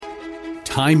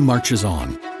Time marches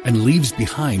on and leaves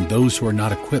behind those who are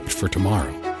not equipped for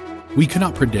tomorrow. We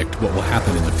cannot predict what will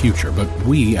happen in the future, but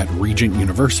we at Regent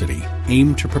University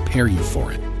aim to prepare you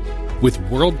for it. With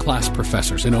world-class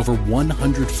professors in over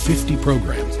 150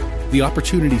 programs, the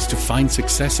opportunities to find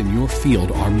success in your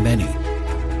field are many.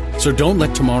 So don't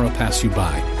let tomorrow pass you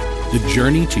by. The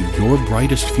journey to your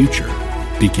brightest future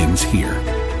begins here.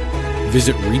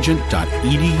 Visit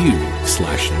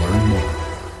regent.edu/learn more.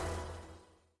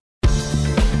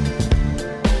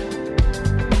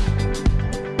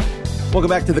 Welcome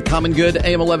back to The Common Good,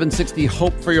 AM 1160,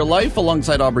 Hope for Your Life.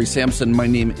 Alongside Aubrey Sampson, my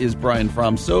name is Brian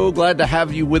Fromm. So glad to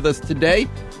have you with us today.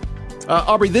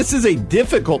 Aubrey, this is a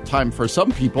difficult time for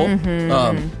some people.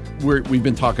 We've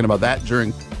been talking about that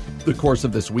during the course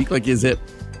of this week. Like, is it,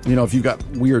 if you've got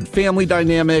weird family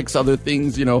dynamics, other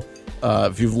things,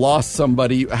 if you've lost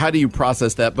somebody, how do you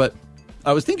process that? But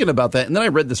I was thinking about that, and then I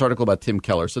read this article about Tim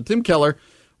Keller. So Tim Keller,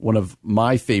 one of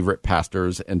my favorite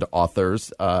pastors and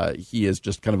authors. He is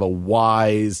just kind of a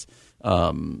wise,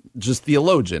 just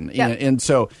theologian. Yep. And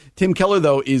so Tim Keller,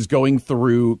 though, is going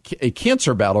through a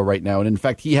cancer battle right now. And in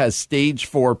fact, he has stage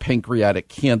 4 pancreatic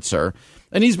cancer.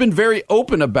 And he's been very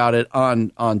open about it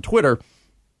on Twitter.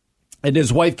 And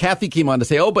his wife, Kathy, came on to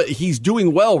say, but he's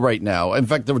doing well right now. In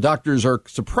fact, the doctors are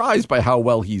surprised by how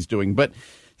well he's doing. But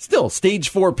still, stage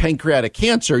 4 pancreatic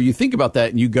cancer, you think about that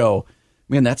and you go,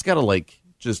 man, that's got to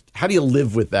just how do you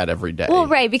live with that every day? Well,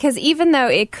 right, because even though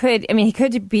he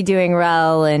could be doing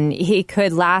well and he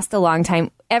could last a long time,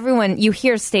 you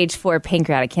hear stage 4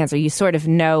 pancreatic cancer, you sort of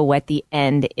know what the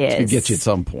end is. It gets you at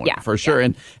some point, for sure.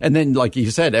 Yeah. And then, like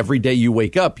you said, every day you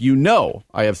wake up,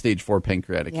 I have stage 4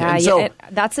 pancreatic cancer. So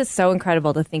that's just so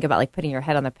incredible to think about, like putting your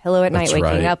head on the pillow at night,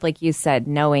 waking up, like you said,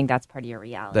 knowing that's part of your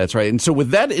reality. That's right. And so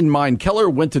with that in mind, Keller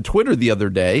went to Twitter the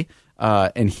other day,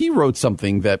 and he wrote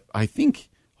something that I think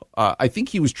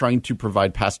he was trying to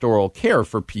provide pastoral care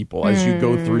for people as you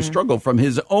go through struggle from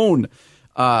his own,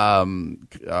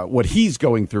 what he's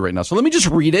going through right now. So let me just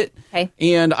read it. Okay.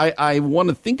 And I want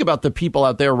to think about the people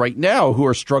out there right now who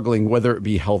are struggling, whether it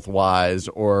be health-wise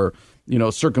or,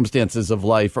 circumstances of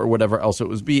life or whatever else it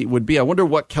would be. I wonder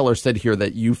what Keller said here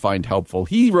that you find helpful.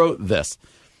 He wrote this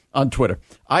on Twitter.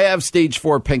 I have stage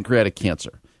 4 pancreatic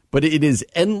cancer. But it is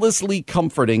endlessly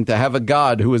comforting to have a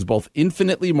God who is both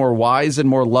infinitely more wise and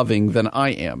more loving than I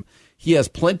am. He has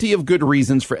plenty of good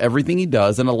reasons for everything he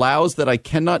does and allows that I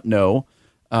cannot know,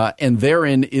 and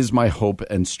therein is my hope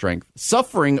and strength.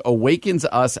 Suffering awakens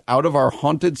us out of our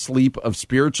haunted sleep of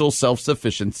spiritual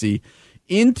self-sufficiency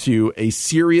into a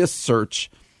serious search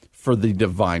for the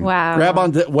divine. Wow. Grab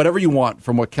on to whatever you want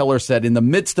from what Keller said in the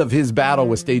midst of his battle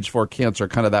with stage 4 cancer,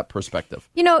 kind of that perspective.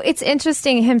 It's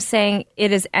interesting him saying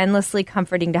it is endlessly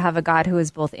comforting to have a God who is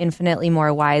both infinitely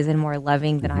more wise and more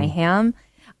loving than I am.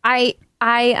 I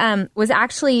was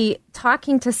actually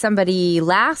talking to somebody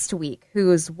last week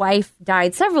whose wife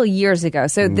died several years ago.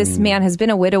 So this man has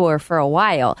been a widower for a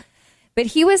while. But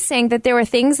he was saying that there were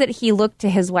things that he looked to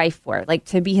his wife for, like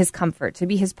to be his comfort, to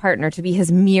be his partner, to be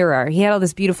his mirror. He had all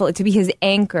this beautiful, to be his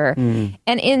anchor. And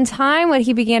in time, what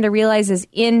he began to realize is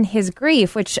in his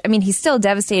grief, which, he's still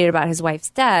devastated about his wife's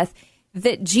death,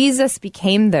 that Jesus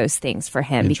became those things for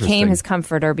him, became his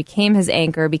comforter, became his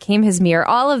anchor, became his mirror,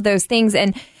 all of those things.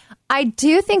 And I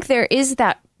do think there is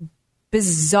that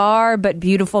bizarre but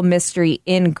beautiful mystery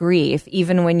in grief,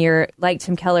 even when you're, like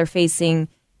Tim Keller, facing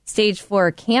stage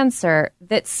 4 cancer,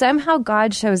 that somehow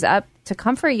God shows up to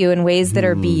comfort you in ways that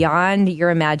are beyond your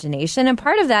imagination. And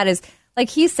part of that is, like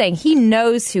he's saying, he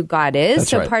knows who God is. That's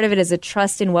so right. Part of it is a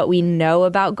trust in what we know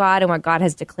about God and what God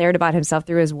has declared about himself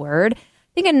through his word.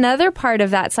 I think another part of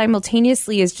that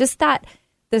simultaneously is just that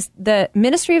the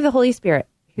ministry of the Holy Spirit,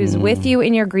 who's with you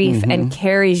in your grief and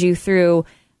carries you through,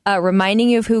 reminding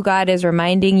you of who God is,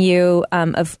 reminding you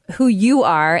of who you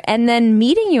are, and then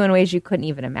meeting you in ways you couldn't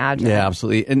even imagine. Yeah,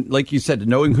 absolutely. And like you said,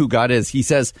 knowing who God is, he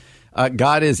says,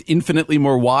 God is infinitely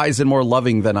more wise and more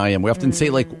loving than I am. We often say,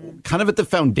 kind of at the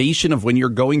foundation of when you're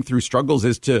going through struggles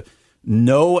is to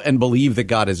know and believe that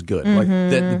God is good. Like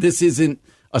that this isn't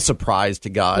a surprise to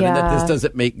God, and that this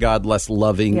doesn't make God less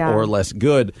loving or less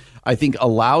good. I think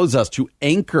allows us to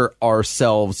anchor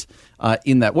ourselves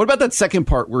in that. What about that second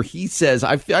part where he says,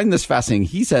 I find this fascinating.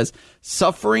 He says,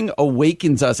 suffering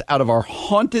awakens us out of our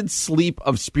haunted sleep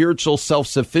of spiritual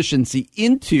self-sufficiency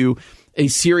into a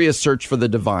serious search for the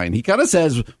divine. He kind of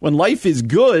says when life is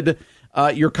good,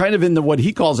 you're kind of in the what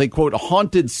he calls a, quote,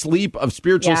 haunted sleep of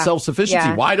spiritual self-sufficiency.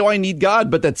 Yeah. Why do I need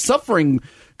God? But that suffering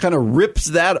kind of rips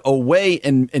that away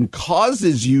and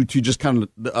causes you to just kind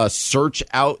of search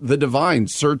out the divine,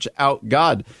 search out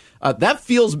God. That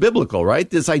feels biblical, right?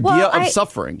 This idea of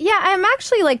suffering. Yeah, I'm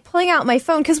actually like pulling out my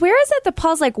phone because where is it that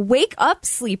Paul's like, wake up,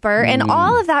 sleeper? And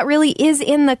all of that really is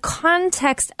in the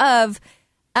context of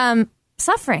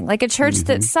suffering. Like a church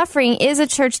that's suffering is a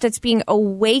church that's being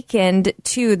awakened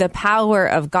to the power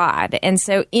of God. And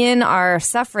so in our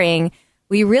suffering,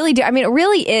 we really do. I mean, it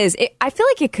really is. I feel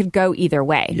like it could go either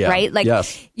way, right? Like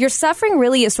your suffering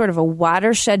really is sort of a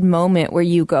watershed moment where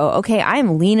you go, okay,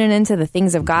 I'm leaning into the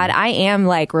things of God. I am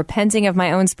like repenting of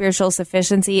my own spiritual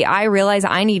sufficiency. I realize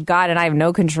I need God and I have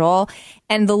no control.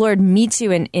 And the Lord meets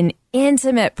you in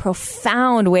intimate,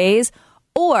 profound ways.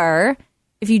 Or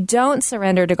if you don't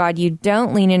surrender to God, you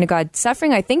don't lean into God,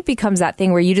 suffering, I think, becomes that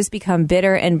thing where you just become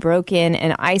bitter and broken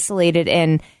and isolated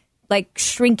and like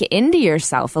shrink into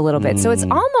yourself a little bit. So it's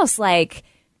almost like,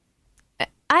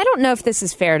 I don't know if this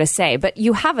is fair to say, but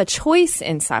you have a choice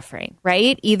in suffering,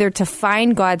 right? Either to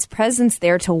find God's presence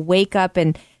there, to wake up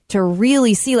and to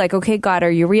really see like, okay, God, are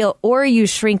you real? Or you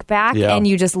shrink back and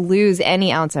you just lose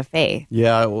any ounce of faith.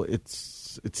 Yeah, well,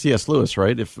 it's C.S. Lewis,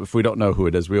 right? If we don't know who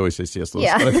it is, we always say C.S. Lewis,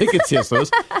 but I think it's C.S.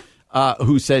 Lewis.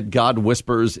 Who said God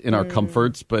whispers in our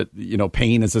comforts, but, you know,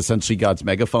 pain is essentially God's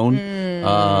megaphone.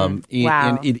 And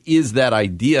it is that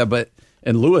idea.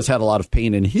 And Lewis had a lot of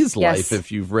pain in his life,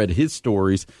 if you've read his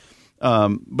stories.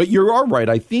 But you are right.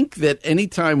 I think that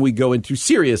anytime we go into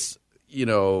serious,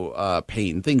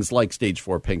 pain, things like stage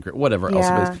 4 pancreas, whatever else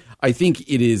it is, I think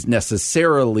it is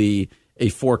necessarily a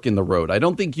fork in the road. I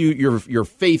don't think your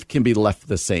faith can be left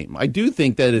the same. I do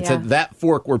think that it's at that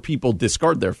fork where people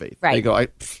discard their faith. Right. They go,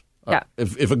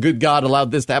 if a good God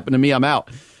allowed this to happen to me, I'm out.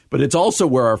 But it's also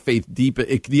where our faith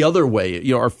the other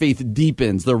way, our faith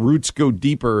deepens, the roots go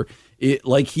deeper. It,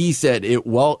 like he said, it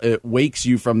wakes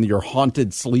you from your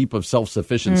haunted sleep of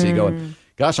self-sufficiency going,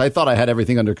 gosh, I thought I had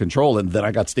everything under control. And then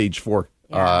I got stage 4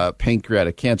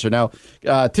 pancreatic cancer. Now,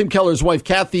 Tim Keller's wife,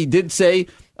 Kathy, did say,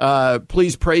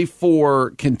 please pray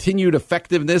for continued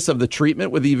effectiveness of the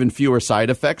treatment with even fewer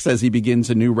side effects as he begins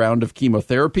a new round of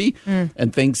chemotherapy.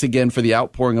 And thanks again for the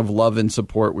outpouring of love and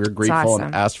support. We're grateful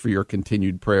and ask for your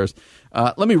continued prayers.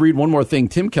 Let me read one more thing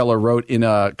Tim Keller wrote in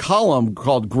a column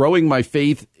called Growing My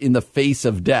Faith in the Face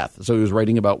of Death. So he was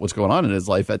writing about what's going on in his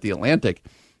life at the Atlantic.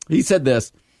 He said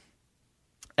this: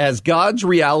 as God's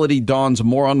reality dawns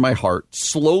more on my heart,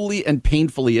 slowly and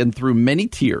painfully and through many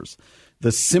tears,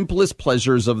 the simplest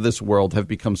pleasures of this world have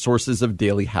become sources of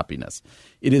daily happiness.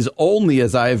 It is only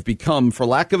as I have become, for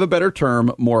lack of a better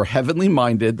term, more heavenly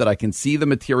minded that I can see the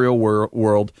material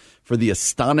world for the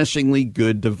astonishingly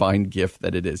good divine gift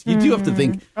that it is. You do have to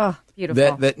think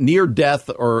that near death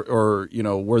or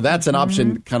where that's an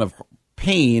option, kind of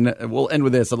pain. We'll end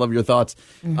with this. I love your thoughts.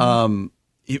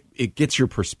 It gets your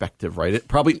perspective, right? It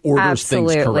probably orders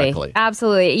things correctly.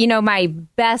 Absolutely. My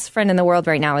best friend in the world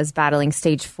right now is battling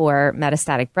stage 4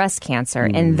 metastatic breast cancer.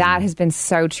 And that has been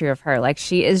so true of her. Like,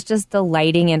 she is just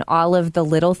delighting in all of the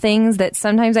little things that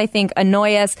sometimes I think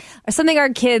annoy us, or something our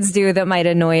kids do that might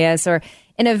annoy us, or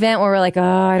an event where we're like, oh,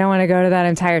 I don't want to go to that,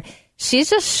 I'm tired.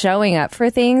 She's just showing up for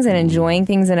things and enjoying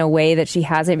things in a way that she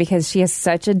hasn't, because she has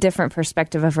such a different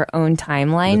perspective of her own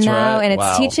timeline now. Right. And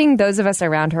it's teaching those of us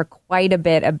around her quite a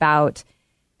bit about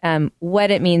what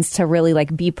it means to really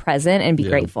be present and be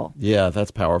grateful. Yeah,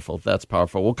 that's powerful. That's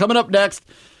powerful. Well, coming up next,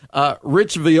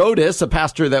 Rich Viotis, a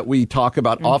pastor that we talk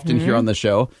about often here on the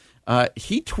show,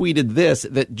 he tweeted this,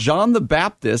 that John the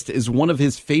Baptist is one of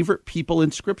his favorite people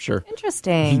in Scripture.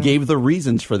 Interesting. He gave the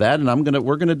reasons for that, and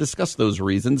we're gonna discuss those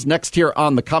reasons next here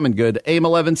on The Common Good, AM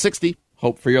 1160,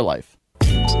 Hope for Your Life.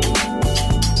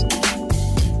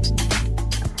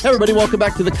 Hey everybody, welcome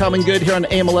back to The Common Good here on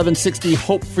AM 1160,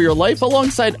 Hope for Your Life,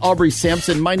 alongside Aubrey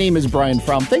Sampson. My name is Brian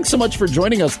Fromm. Thanks so much for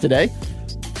joining us today.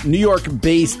 New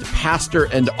York-based pastor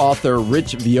and author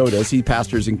Rich Viotis. He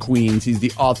pastors in Queens. He's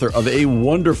the author of a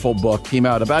wonderful book, came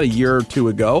out about a year or two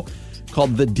ago,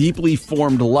 called The Deeply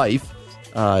Formed Life.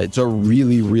 It's a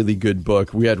really, really good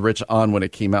book. We had Rich on when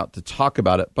it came out to talk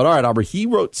about it. But all right, Aubrey, he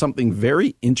wrote something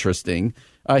very interesting.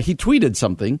 He tweeted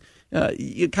something.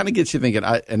 It kind of gets you thinking,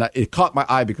 it caught my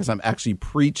eye because I'm actually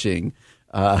preaching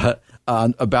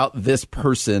about this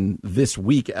person this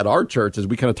week at our church as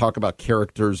we kind of talk about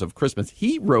characters of Christmas.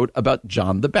 He wrote about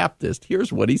John the Baptist.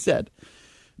 Here's what he said.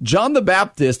 John the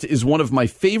Baptist is one of my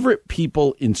favorite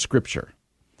people in Scripture.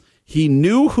 He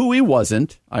knew who he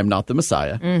wasn't, I'm not the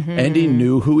Messiah, and he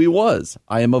knew who he was.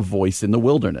 I am a voice in the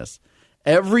wilderness.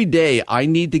 Every day I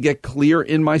need to get clear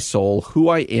in my soul who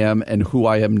I am and who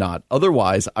I am not.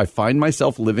 Otherwise, I find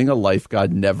myself living a life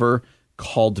God never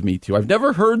called me to. I've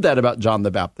never heard that about John the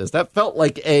Baptist. That felt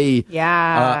like a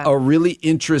really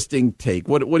interesting take.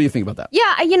 What do you think about that? Yeah,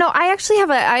 I actually have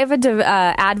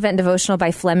a Advent devotional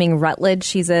by Fleming Rutledge.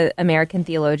 She's an American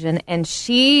theologian, and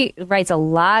she writes a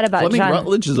lot about Fleming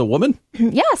Rutledge is a woman?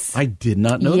 Yes. I did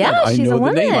not know yeah, that. I she's know a the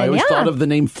woman. name. I always thought of the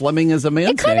name Fleming as a man's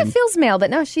name. It kind of feels male,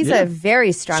 but no, she's a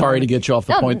very strong Sorry woman. to get you off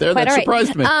the point there. That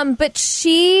surprised me. But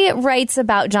she writes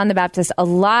about John the Baptist a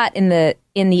lot in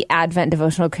the Advent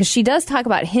devotional, because she does talk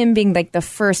about him being like the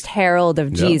first herald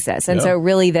of Jesus. And so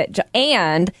really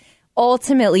and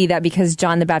ultimately that because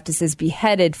John the Baptist is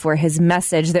beheaded for his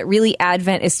message, that really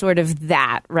Advent is sort of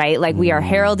that, right? Like we are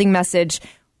heralding message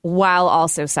while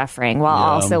also suffering, while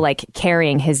also like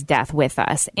carrying his death with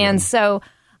us. And so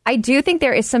I do think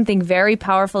there is something very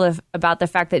powerful about the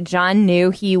fact that John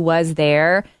knew he was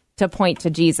there to point to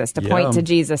Jesus, to point to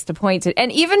Jesus, to point to,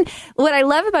 and even what I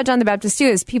love about John the Baptist too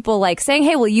is people like saying,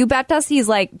 "Hey, will you baptize?" He's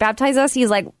like, "Baptize us." He's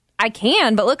like, "I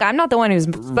can, but look, I'm not the one who's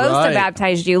supposed to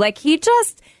baptize you." Like he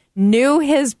just knew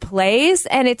his place,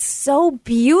 and it's so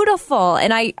beautiful.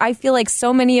 And I feel like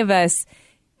so many of us,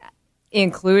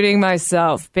 including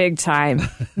myself, big time,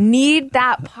 need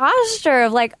that posture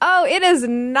of like, oh, it is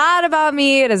not about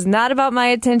me. It is not about my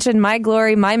attention, my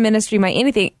glory, my ministry, my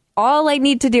anything. All I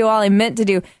need to do, all I'm meant to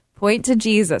do, point to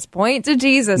Jesus, point to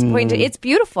Jesus, point to... It's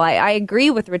beautiful. I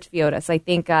agree with Rich Viotis. I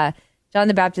think John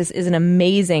the Baptist is an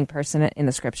amazing person in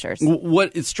the scriptures.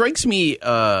 What it strikes me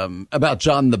about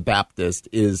John the Baptist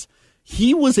is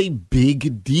he was a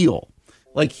big deal.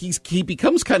 Like he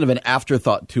becomes kind of an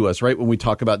afterthought to us, right? When we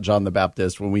talk about John the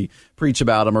Baptist, when we preach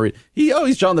about him, or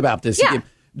he's John the Baptist. Yeah.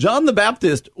 John the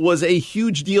Baptist was a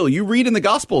huge deal. You read in the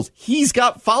Gospels, he's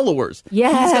got followers.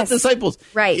 Yes. He's got disciples.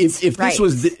 Right.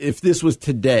 If this was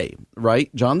today,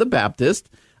 right? John the Baptist,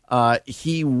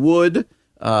 he would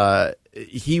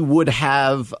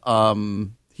have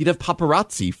he'd have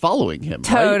paparazzi following him.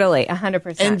 Totally, right?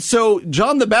 100%. And so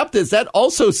John the Baptist, that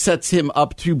also sets him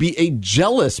up to be a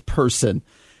jealous person.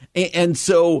 And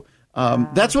so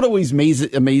that's what always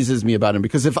amazes me about him,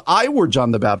 because if I were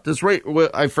John the Baptist, right,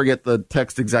 I forget the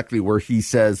text exactly where he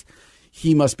says,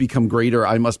 he must become greater,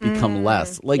 I must become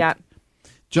less. Like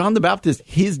John the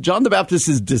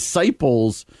Baptist's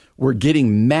disciples were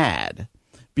getting mad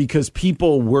because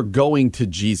people were going to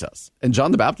Jesus. And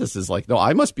John the Baptist is like, no,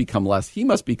 I must become less. He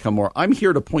must become more. I'm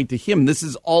here to point to him. This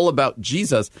is all about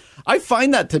Jesus. I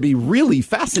find that to be really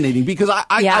fascinating because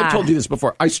I've told you this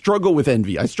before. I struggle with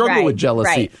envy. I struggle with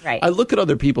jealousy. Right. I look at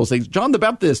other people's things. John the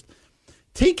Baptist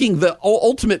taking the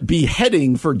ultimate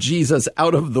beheading for Jesus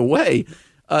out of the way.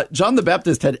 John the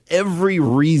Baptist had every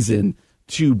reason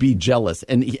to be jealous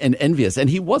and envious, and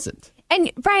he wasn't. And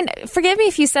Brian, forgive me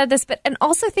if you said this, and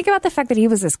also think about the fact that he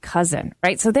was his cousin,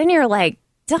 right? So then you're like,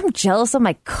 I'm jealous of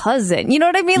my cousin. You know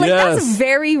what I mean? Like that's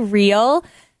very real,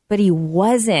 but he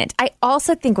wasn't. I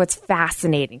also think what's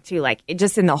fascinating too, like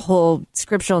just in the whole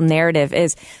scriptural narrative,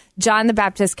 is John the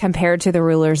Baptist compared to the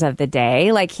rulers of the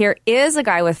day. Like here is a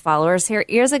guy with followers. Here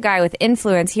is a guy with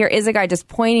influence. Here is a guy just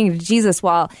pointing to Jesus,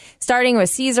 while starting with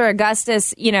Caesar,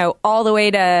 Augustus, all the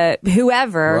way to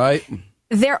whoever. Right.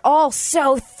 They're all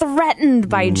so threatened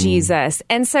by Jesus.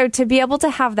 And so to be able to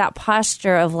have that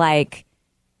posture of like,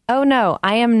 oh no,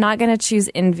 I am not going to choose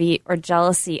envy or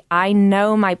jealousy. I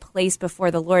know my place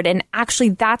before the Lord. And actually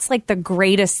that's like the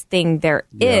greatest thing there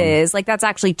is. Like that's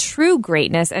actually true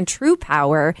greatness and true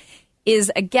power,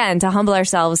 is again to humble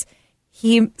ourselves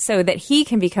so that he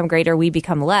can become greater, we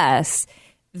become less.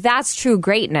 That's true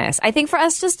greatness. I think for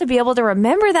us just to be able to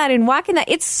remember that and walk in that,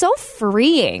 it's so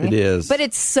freeing. It is. But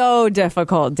it's so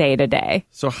difficult day to day.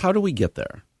 So how do we get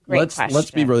there?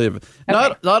 Let's be really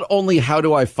not only how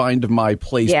do I find my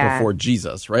place before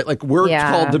Jesus, right? Like we're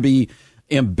called to be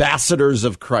ambassadors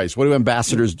of Christ. What do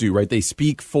ambassadors do, right? They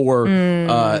speak for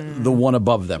the one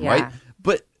above them, right?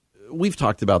 But we've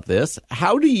talked about this.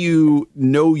 How do you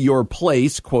know your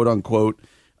place, quote unquote,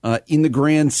 in the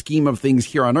grand scheme of things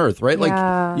here on earth, right?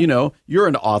 Like, you're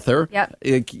an author. Yep.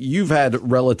 Like, you've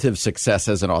had relative success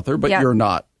as an author, but you're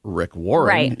not Rick Warren.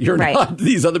 Right. You're not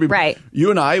these other people. Right.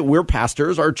 You and I, we're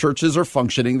pastors. Our churches are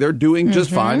functioning. They're doing just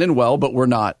fine and well, but we're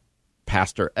not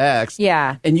Pastor X.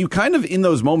 Yeah. And you kind of, in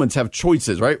those moments, have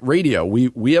choices, right? Radio,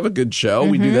 we have a good show.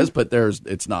 We do this, but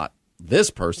it's not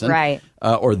this person. Right.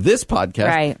 Or this podcast.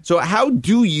 Right. So how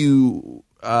do you...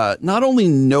 not only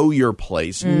know your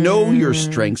place, know your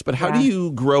strengths, but how do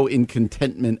you grow in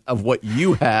contentment of what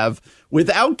you have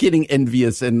without getting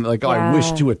envious and like, I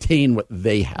wish to attain what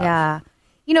they have? Yeah.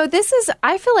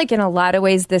 I feel like in a lot of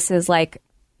ways, this is like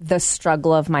the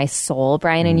struggle of my soul,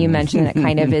 Brian, and you mentioned it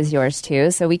kind of is yours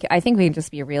too. So I think we can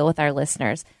just be real with our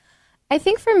listeners. I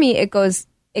think for me, it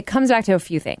comes back to a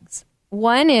few things.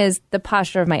 One is the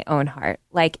posture of my own heart.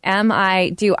 Like,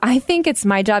 do I think it's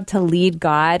my job to lead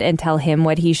God and tell him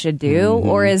what he should do?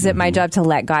 Or is it my job to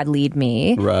let God lead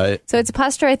me? Right. So it's a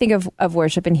posture, I think, of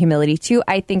worship and humility too.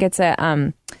 I think it's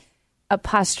a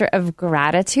posture of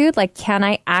gratitude. Like, can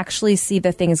I actually see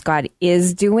the things God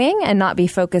is doing and not be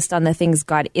focused on the things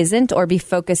God isn't, or be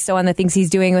focused on the things he's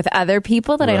doing with other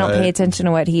people that I don't pay attention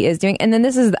to what he is doing? And then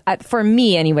this is, for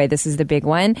me anyway, this is the big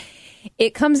one.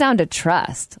 It comes down to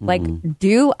trust. Like,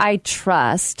 do I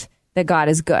trust that God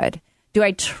is good? Do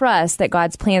I trust that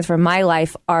God's plans for my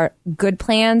life are good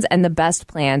plans and the best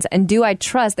plans? And do I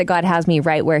trust that God has me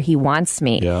right where he wants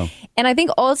me? Yeah. And I think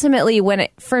ultimately when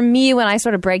I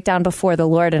sort of break down before the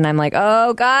Lord and I'm like,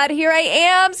 oh God, here I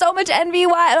am, so much envy.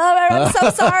 Why? Oh, I'm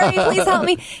so sorry. Please help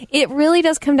me. It really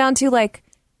does come down to like,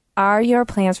 are your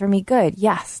plans for me good?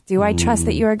 Yes. Do I trust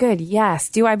that you are good? Yes.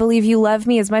 Do I believe you love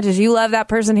me as much as you love that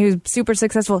person who's super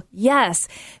successful? Yes.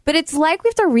 But it's like we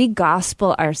have to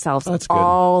re-gospel ourselves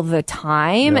all the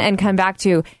time and come back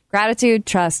to gratitude,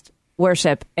 trust,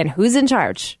 worship, and who's in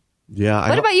charge. Yeah.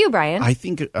 What about you, Brian? I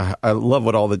think I love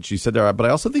all that you said there, but I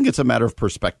also think it's a matter of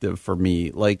perspective for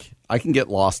me. Like, I can get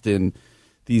lost in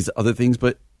these other things,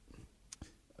 but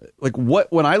like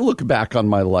when I look back on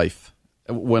my life,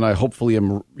 when I hopefully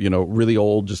am, really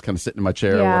old, just kind of sitting in my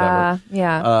chair or whatever.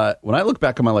 Yeah. When I look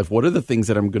back on my life, what are the things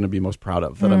that I'm going to be most proud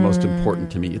of, that are most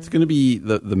important to me? It's going to be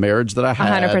the marriage that I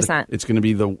had. 100%. It's going to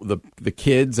be the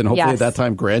kids, and hopefully at that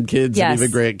time, grandkids and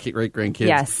even great-grandkids.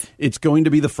 Yes. It's going to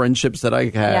be the friendships that I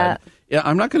had. Yeah,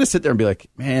 I'm not going to sit there and be like,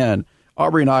 man,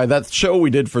 Aubrey and I, that show we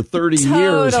did for 30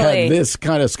 years had this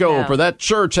kind of scope, or that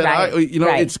church had,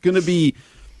 it's going to be...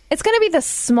 It's going to be the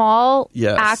small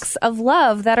acts of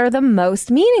love that are the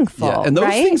most meaningful. Yeah, and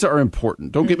those things are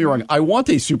important. Don't get me wrong. I want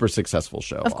a super successful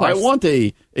show. Of course. I want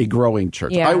a growing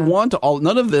church. Yeah. I want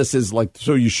none of this is like,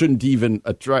 so you shouldn't even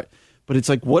try. But it's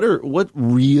like, what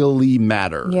really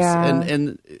matters? Yeah.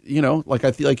 And like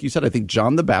I feel like you said, I think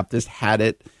John the Baptist had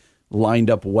it lined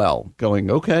up well,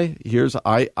 going, okay,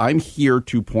 I'm here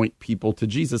to point people to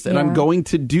Jesus, and I'm going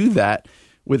to do that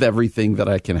with everything that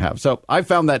I can have. So I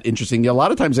found that interesting. A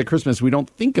lot of times at Christmas, we don't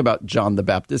think about John the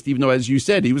Baptist, even though, as you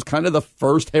said, he was kind of the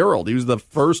first herald. He was the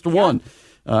first one.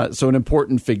 So an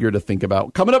important figure to think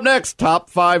about. Coming up next, top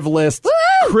 5 list,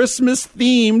 Christmas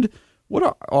themed. What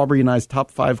are Aubrey and I's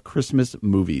top 5 Christmas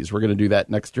movies? We're going to do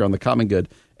that next year on The Common Good.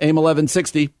 AIM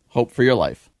 1160, Hope for Your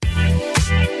Life.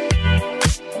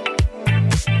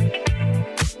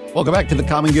 Welcome back to The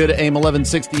Common Good, AIM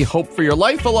 1160, Hope for Your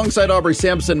Life. Alongside Aubrey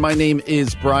Sampson, my name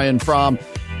is Brian Fromm.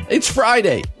 It's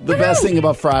Friday. The best thing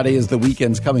about Friday is the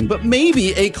weekend's coming. But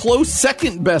maybe a close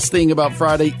second best thing about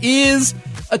Friday is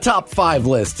a top 5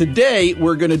 list. Today,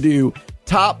 we're going to do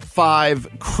top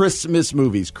 5 Christmas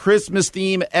movies. Christmas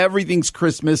theme, everything's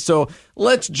Christmas. So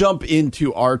let's jump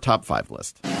into our top 5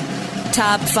 list.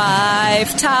 Top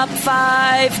 5, top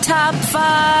 5, top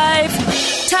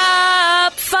 5,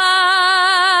 top 5.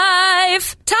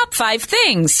 Top 5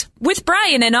 things with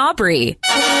Brian and Aubrey.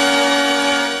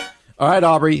 All right,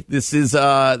 Aubrey, this is,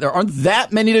 there aren't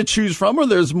that many to choose from, or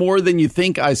there's more than you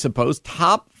think, I suppose.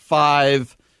 Top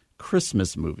 5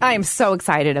 Christmas movies. I am so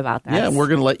excited about that. Yeah, we're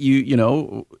going to let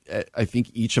you, I think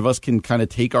each of us can kind of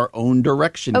take our own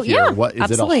direction here. Yeah, what is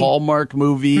absolutely. it, a Hallmark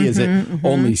movie? Is it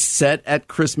only set at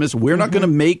Christmas? We're not going to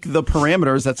make the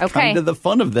parameters. That's kind of the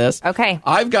fun of this. Okay.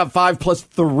 I've got 5 plus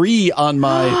 3 on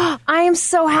my... I am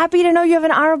so happy to know you have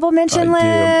an honorable mention list.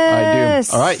 I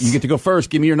do. All right, you get to go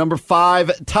first. Give me your number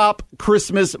 5 top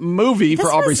Christmas movie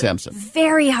for Aubrey Sampson.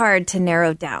 Very hard to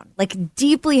narrow down, like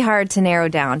deeply hard to narrow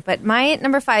down. But my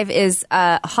number 5 is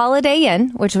Holiday Inn,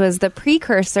 which was the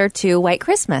precursor to White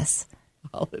Christmas.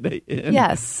 Holiday Inn?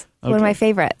 Yes. One of my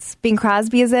favorites. Bing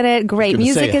Crosby is in it. Great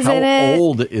music is in it. How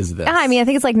old is this? I mean, I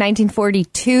think it's like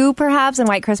 1942, perhaps, and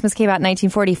White Christmas came out in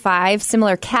 1945.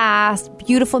 Similar cast,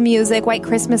 beautiful music. White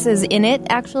Christmas is in it,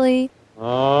 actually.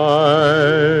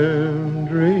 I'm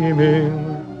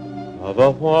dreaming of a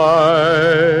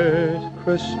white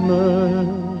Christmas,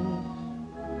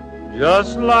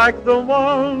 just like the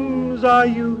ones I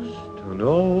used to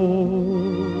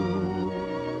know.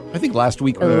 I think last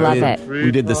week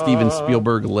we did the Steven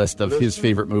Spielberg list of his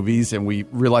favorite movies, and we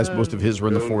realized most of his were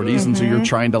in the 40s, and so you're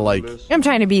trying to I'm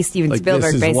trying to be Steven Spielberg,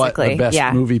 this is basically. What the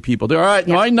best movie people do. All right,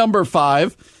 my number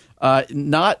 5,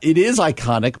 it is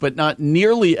iconic, but not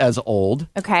nearly as old.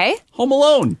 Okay. Home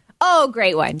Alone. Oh,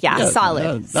 great one. Yeah,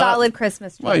 solid. Solid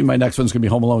Christmas choice. Well, my next one's going to be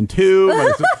Home Alone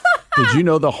 2. Did you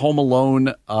know the Home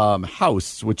Alone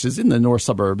house, which is in the north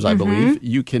suburbs, I believe,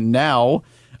 you can now...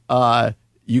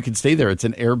 You can stay there. It's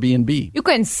an Airbnb. You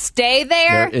can stay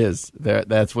there? There is.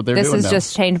 That's what they're doing This now. has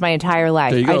just changed my entire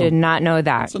life. I did not know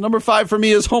that. So number 5 for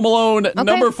me is Home Alone. Okay.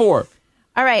 Number 4.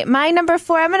 All right, my number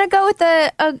 4, I'm going to go with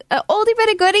the oldie but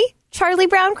a goodie, Charlie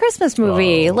Brown Christmas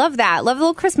movie. Oh. Love that. Love the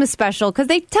little Christmas special because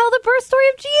they tell the birth story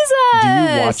of Jesus. Do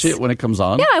you watch it when it comes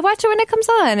on? Yeah, I watch it when it comes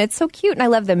on. It's so cute, and I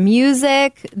love the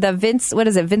music, the Vince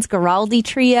Guaraldi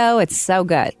trio. It's so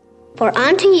good. For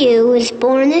unto you is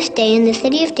born this day in the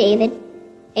city of David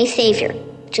a Savior,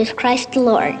 which is Christ the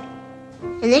Lord.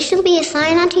 And this shall be a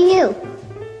sign unto you.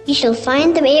 You shall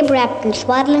find the babe wrapped in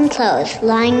swaddling clothes,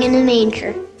 lying in a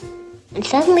manger. And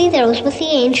suddenly there was with the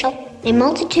angel a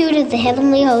multitude of the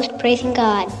heavenly host praising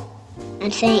God,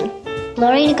 and saying,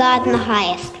 Glory to God in the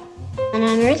highest, and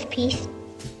on earth peace,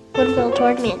 goodwill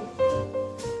toward men.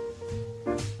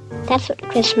 That's what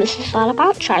Christmas is all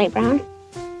about, Charlie Brown.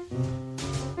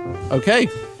 Okay.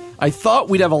 I thought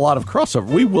we'd have a lot of crossover.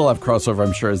 We will have crossover,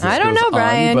 I'm sure, as this I don't goes know,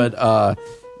 Brian. on.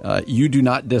 But you do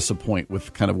not disappoint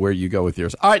with kind of where you go with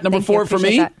yours. All right, number 4 for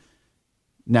me, that.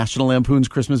 National Lampoon's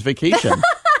Christmas Vacation.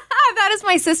 That is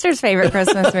my sister's favorite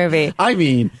Christmas movie. I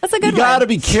mean, that's a good you got to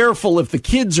be careful if the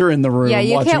kids are in the room. Yeah,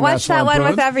 you can't watch that one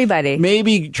with everybody.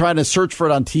 Maybe trying to search for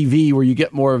it on TV where you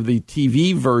get more of the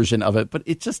TV version of it. But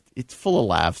it's full of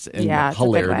laughs and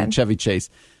hilarity. Chevy Chase.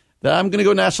 I'm going to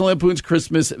go National Lampoon's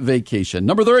Christmas Vacation.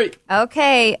 Number 3.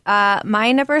 Okay,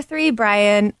 my number 3,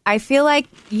 Brian. I feel like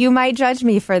you might judge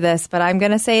me for this, but I'm going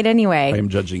to say it anyway. I am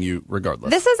judging you regardless.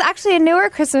 This is actually a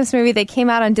newer Christmas movie that came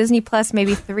out on Disney Plus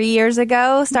maybe 3 years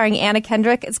ago, starring Anna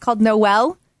Kendrick. It's called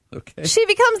Noelle. Okay. She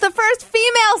becomes the first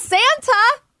female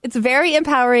Santa. It's very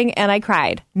empowering, and I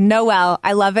cried. Noelle.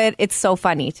 I love it. It's so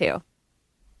funny, too.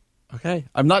 Okay.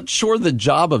 I'm not sure the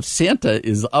job of Santa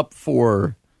is up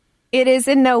for... It is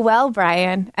in Noelle,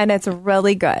 Brian, and it's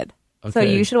really good. Okay. So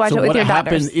you should watch it with your daughters.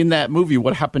 What happened in that movie?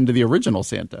 What happened to the original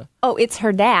Santa? Oh, it's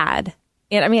her dad.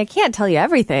 And I mean, I can't tell you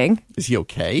everything. Is he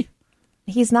okay?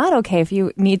 He's not okay. If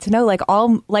you need to know, like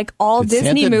all Did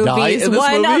Disney Santa movies,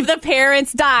 one of the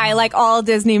parents die, like all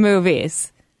Disney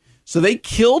movies. So they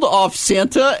killed off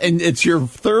Santa, and it's your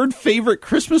third favorite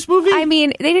Christmas movie? I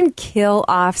mean, they didn't kill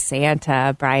off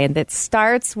Santa, Brian. That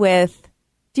starts with...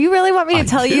 Do you really want me to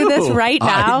tell you this right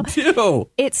now? I do.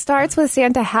 It starts with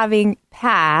Santa having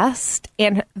passed,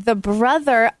 and the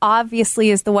brother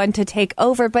obviously is the one to take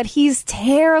over, but he's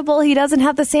terrible. He doesn't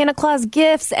have the Santa Claus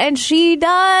gifts, and she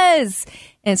does.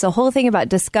 And it's a whole thing about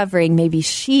discovering maybe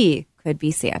she could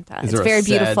be Santa. It's very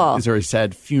beautiful. Is there a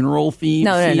sad funeral theme?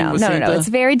 No. It's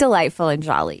very delightful and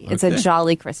jolly. Okay. It's a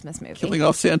jolly Christmas movie. Killing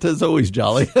off Santa is always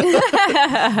jolly.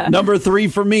 Number 3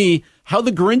 for me, How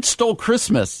the Grinch Stole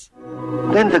Christmas.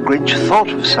 Then the Grinch thought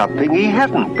of something he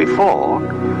hadn't before.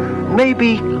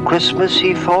 Maybe Christmas,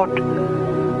 he thought,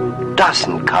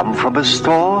 doesn't come from a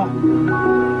store.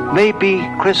 Maybe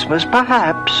Christmas,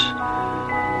 perhaps,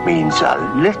 means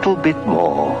a little bit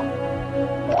more.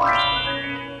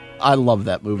 I love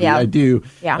that movie. Yeah. I do.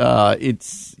 Yeah.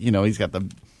 It's,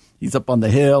 he's up on the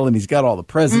hill and he's got all the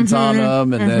presents on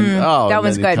him. And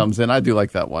then, he comes in. I do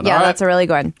like that one. Yeah, all that's a really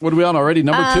good one. What are we on already?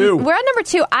 Number 2. We're on number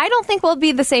 2. I don't think we'll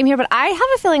be the same here, but I have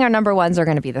a feeling our number 1s are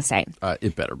going to be the same.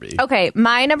 It better be. Okay,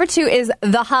 my number 2 is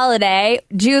The Holiday.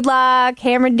 Jude Law,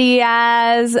 Cameron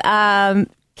Diaz,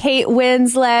 Kate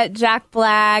Winslet, Jack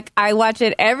Black. I watch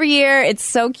it every year. It's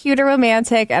so cute and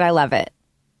romantic, and I love it.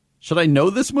 Should I know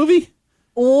this movie?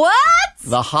 What?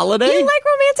 The Holiday? You like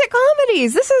romantic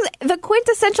comedies. This is the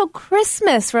quintessential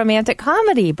Christmas romantic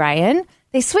comedy, Brian.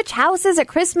 They switch houses at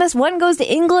Christmas. One goes to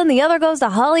England, the other goes to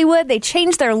Hollywood. They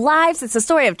change their lives. It's a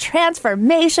story of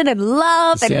transformation and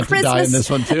love. Does and Santa Christmas. die in this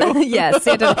one too? Yes,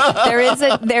 Santa.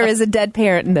 There is a dead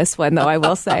parent in this one, though, I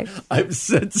will say. I'm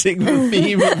sensing the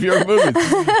theme of your movie.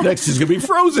 Next is going to be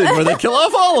Frozen, where they kill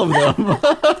off all of them.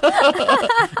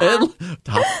 And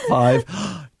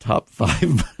top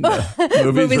five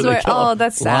movies where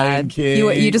that's sad.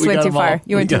 You just went too far.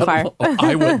 You went too far.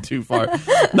 I went too far.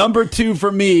 Number 2 for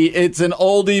me, it's an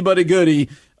oldie but a goodie.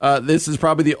 This is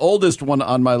probably the oldest one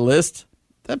on my list.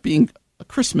 That being A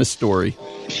Christmas Story. No,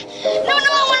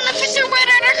 I want an official red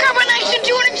undercover nice and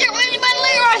 200 my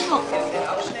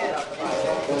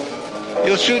rifle.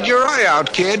 You'll shoot your eye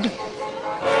out, kid.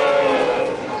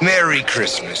 Merry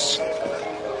Christmas.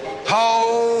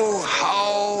 Ho,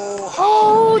 ho,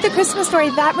 ho. Oh, The Christmas Story.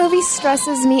 That movie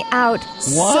stresses me out.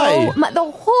 Why?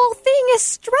 The whole thing is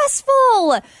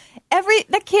stressful.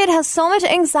 that kid has so much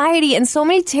anxiety and so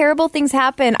many terrible things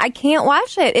happen. I can't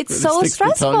watch it. It's so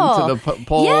stressful. To the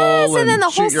pole yes, and then the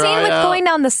whole shoot your scene eye with out. going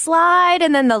down the slide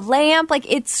and then the lamp,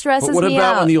 like it stresses me out. But what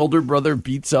about when the older brother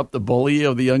beats up the bully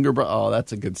of the younger brother? Oh,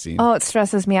 that's a good scene. Oh, it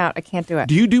stresses me out. I can't do it.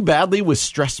 Do you do badly with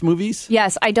stress movies?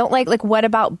 Yes, I don't like What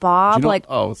About Bob?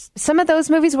 Some of those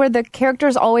movies where the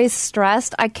character's always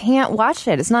stressed, I can't watch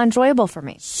it. It's not enjoyable for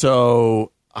me.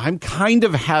 So I kind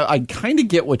of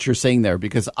get what you're saying there,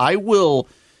 because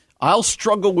I'll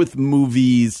struggle with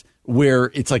movies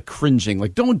where it's like cringing,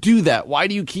 like, don't do that. Why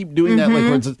do you keep doing that? Like,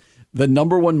 for instance, the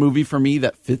number one movie for me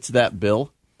that fits that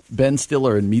bill, Ben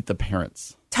Stiller and Meet the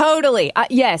Parents. Totally.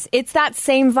 Yes, it's that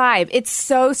same vibe. It's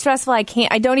so stressful. I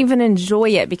don't even enjoy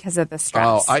it because of the stress.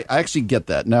 Oh, I actually get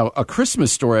that. Now, A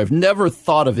Christmas Story, I've never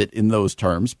thought of it in those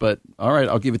terms, but all right,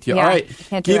 I'll give it to you. Yeah, all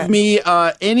right, give me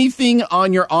anything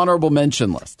on your honorable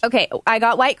mention list. Okay, I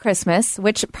got White Christmas,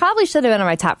 which probably should have been on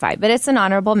my top 5, but it's an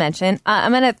honorable mention.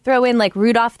 I'm going to throw in like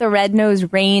Rudolph the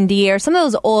Red-Nosed Reindeer, some of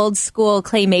those old school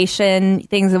claymation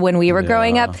things of when we were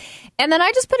growing up. And then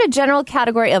I just put a general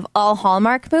category of all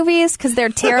Hallmark movies because they're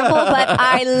terrible, but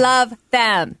I love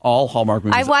them. All Hallmark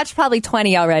movies. I've watched probably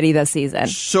 20 already this season.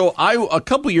 So a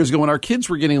couple years ago when our kids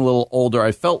were getting a little older,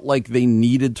 I felt like they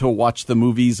needed to watch the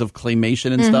movies of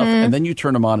claymation and stuff. And then you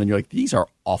turn them on and you're like, these are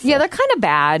awful. Yeah, they're kind of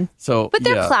bad. But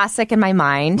they're classic in my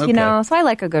mind, you know, so I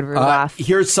like a good Rudolph.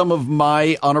 Here's some of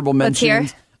my honorable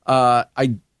mentions.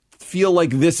 I feel like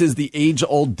this is the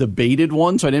age-old debated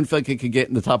one, so I didn't feel like it could get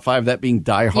in the top 5, that being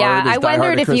Die Hard. Yeah, I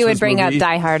wondered if you would bring up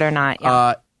Die Hard or not.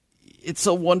 Yeah. It's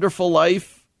a Wonderful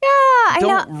Life. Yeah, I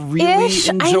don't really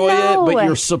enjoy it, but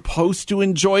you're supposed to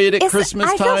enjoy it at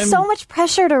Christmas time. I feel so much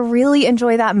pressure to really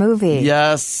enjoy that movie.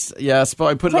 Yes, but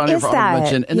I put it on here for honorable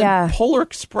mention. And then Polar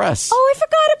Express. Oh, I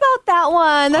forgot about that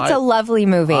one. That's a lovely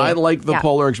movie. I like the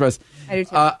Polar Express. I do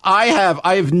too.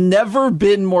 I've never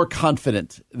been more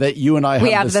confident that you and I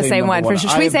have the same one. For sure.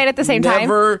 Should we say it at the same time?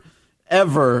 Never,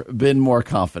 ever been more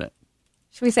confident.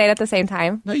 Should we say it at the same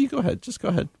time? No, you go ahead. Just go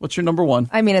ahead. What's your number one?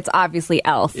 I mean, it's obviously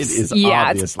Elf. It is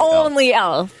obviously it's only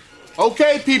Elf.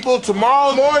 Okay, people,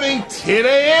 tomorrow morning, 10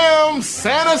 a.m.,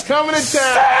 Santa's coming to town.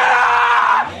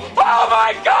 Santa! Oh,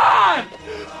 my God!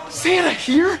 Santa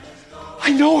here?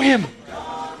 I know him.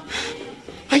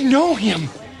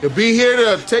 He'll be here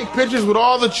to take pictures with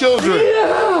all the children.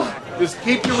 Yeah. Just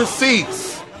keep your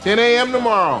receipts. 10 a.m.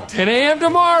 tomorrow. 10 a.m.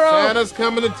 tomorrow. Santa's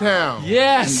coming to town.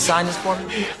 Yes. Can you sign this for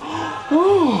me?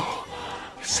 Ooh.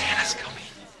 Santa's coming.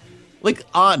 Like,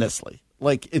 honestly,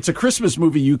 like, it's a Christmas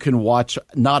movie you can watch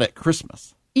not at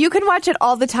Christmas. You can watch it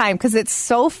all the time because it's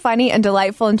so funny and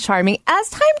delightful and charming. As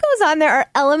time goes on, there are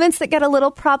elements that get a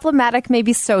little problematic,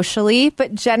 maybe socially,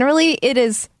 but generally it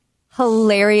is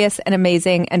hilarious and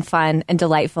amazing and fun and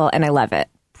delightful, and I love it.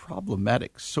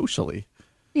 Problematic socially.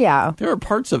 Yeah. There are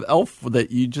parts of Elf that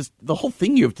the whole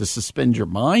thing you have to suspend your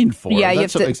mind for. Yeah,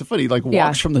 that's what makes it funny. Like,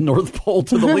 walks from the North Pole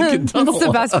to the Lincoln Tunnel. That's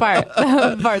the best part.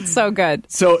 The part's so good.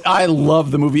 So I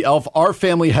love the movie Elf. Our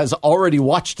family has already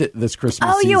watched it this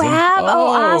Christmas season. You have?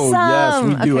 Oh, awesome.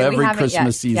 Yes, we do every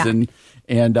Christmas season. Yeah.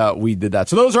 And we did that.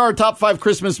 So those are our top 5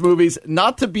 Christmas movies.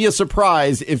 Not to be a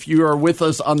surprise if you are with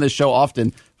us on this show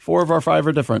often. 4 of our 5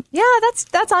 are different. Yeah,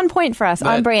 that's on point for us,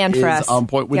 on brand for us. On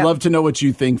point. We'd love to know what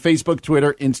you think. Facebook,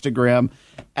 Twitter, Instagram,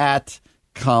 at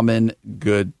Common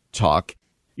Good Talk.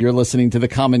 You're listening to The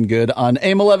Common Good on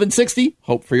AM 1160.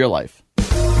 Hope for your life.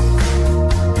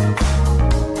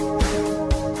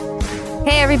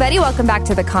 Hey, everybody. Welcome back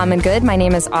to The Common Good. My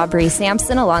name is Aubrey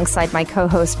Sampson alongside my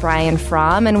co-host Brian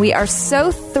Fromm, and we are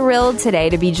so thrilled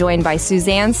today to be joined by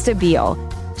Suzanne Stabile.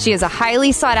 She is a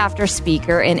highly sought-after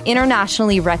speaker and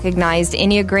internationally recognized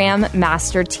Enneagram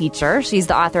master teacher. She's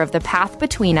the author of The Path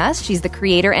Between Us. She's the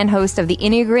creator and host of the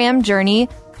Enneagram Journey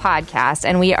podcast.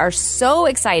 And we are so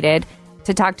excited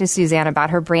to talk to Suzanne about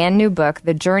her brand new book,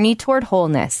 The Journey Toward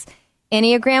Wholeness,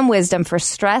 Enneagram Wisdom for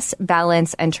Stress,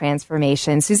 Balance, and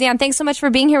Transformation. Suzanne, thanks so much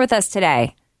for being here with us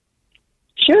today.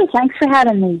 Sure. Thanks for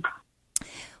having me.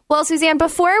 Well, Suzanne,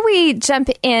 before we jump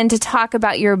in to talk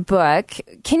about your book,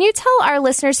 can you tell our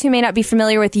listeners who may not be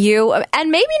familiar with you and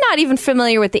maybe not even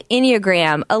familiar with the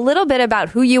Enneagram a little bit about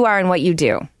who you are and what you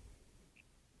do?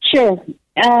 Sure.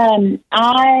 I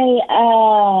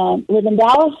live in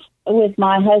Dallas with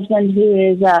my husband,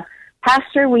 who is a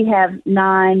pastor. We have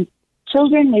 9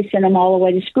 children. We sent them all the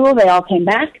way to school. They all came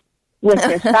back with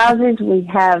their spouses. We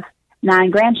have 9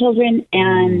 grandchildren,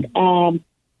 and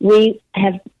we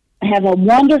have a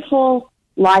wonderful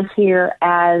life here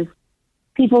as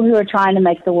people who are trying to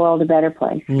make the world a better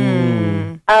place.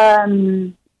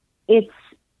 It's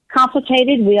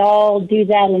complicated. We all do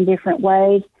that in different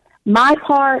ways. My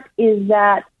part is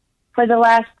that for the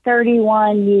last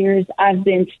 31 years, I've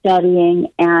been studying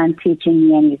and teaching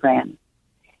the Enneagram.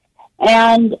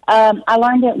 And I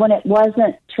learned it when it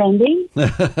wasn't trendy. I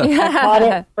taught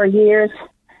it for years.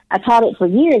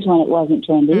 when it wasn't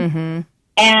trendy. Mm-hmm.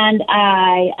 And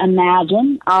I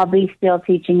imagine I'll be still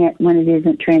teaching it when it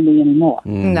isn't trendy anymore.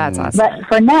 That's awesome. But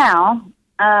for now,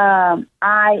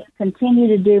 I continue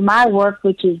to do my work,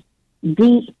 which is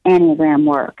deep Enneagram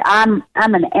work. I'm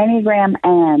an Enneagram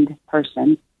and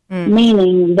person,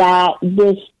 meaning that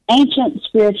this ancient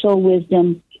spiritual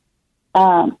wisdom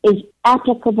is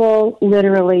applicable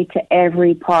literally to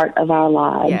every part of our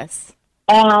lives. Yes.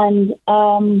 And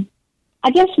I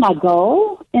guess my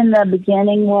goal in the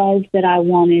beginning was that I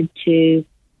wanted to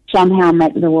somehow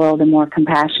make the world a more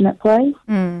compassionate place.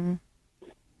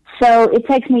 So it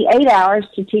takes me 8 hours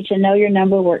to teach a Know Your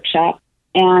Number workshop.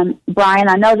 And Brian,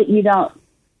 I know that you don't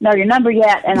know your number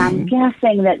yet, and I'm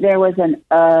guessing that there was an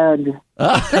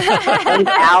 8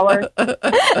 hours.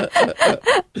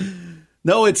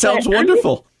 No, it sounds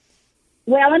wonderful.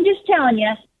 I'm just telling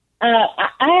you, I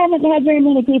haven't had very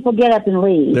many people get up and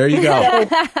leave. There you go.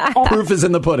 Proof is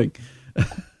in the pudding.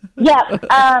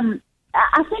 I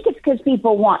think it's because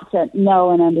people want to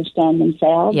know and understand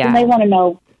themselves, and they want to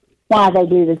know why they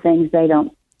do the things they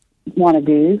don't want to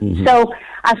do. Mm-hmm. So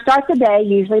I start the day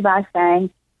usually by saying,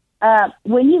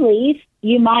 when you leave,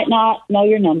 you might not know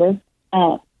your number.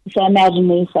 So imagine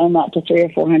me saying that to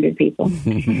 300 or 400 people.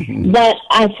 But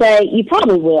I say, you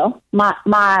probably will.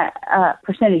 My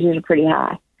percentages are pretty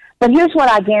high. But here's what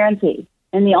I guarantee,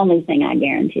 and the only thing I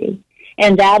guarantee,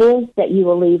 and that is that you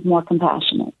will leave more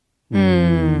compassionate.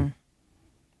 Oh,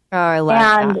 I love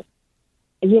that.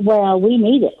 And, we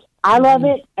need it. I love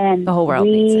it, and the whole world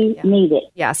needs it. Need it.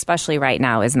 Yeah, especially right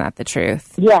now. Isn't that the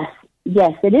truth? Yes,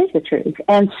 it is the truth.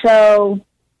 And so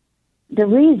the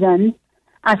reason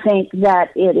I think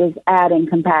that it is adding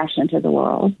compassion to the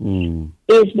world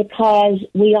is because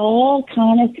we all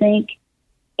kind of think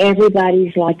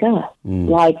everybody's like us.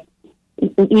 Like,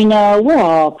 we're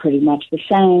all pretty much the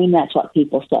same. That's what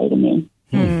people say to me.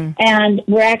 And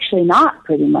we're actually not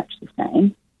pretty much the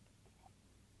same.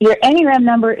 Your Enneagram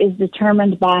number is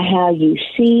determined by how you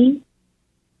see,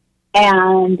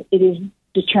 and it is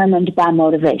determined by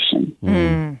motivation.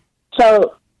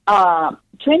 So,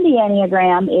 trendy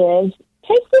Enneagram is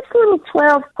take this little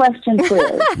 12-question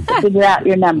quiz to figure out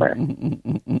your number.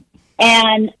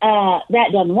 And that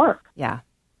doesn't work. Yeah.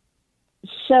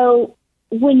 So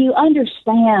when you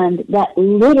understand that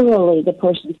literally the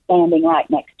person standing right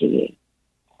next to you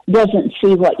doesn't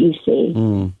see what you see,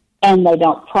 and they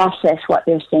don't process what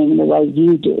they're seeing the way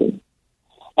you do,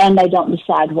 and they don't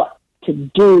decide what to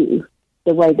do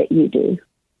the way that you do,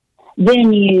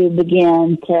 then you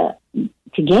begin to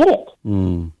get it.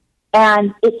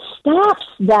 And it stops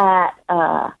that,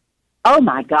 oh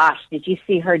my gosh, did you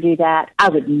see her do that? I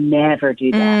would never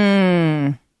do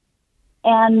that.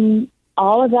 And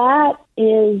all of that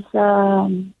is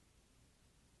the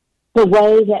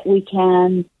way that we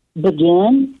can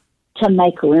begin to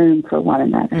make room for one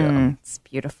another. It's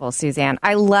beautiful, Suzanne.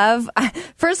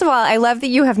 First of all, I love that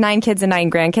you have 9 kids and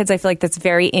 9 grandkids. I feel like that's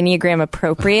very Enneagram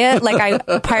appropriate. Like,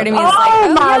 part of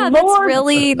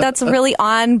me is that's really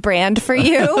on brand for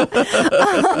you. No.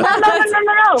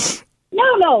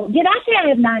 Did I say I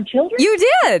have 9 children? You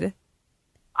did.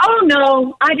 Oh,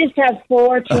 no, I just have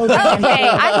 4 children. Okay,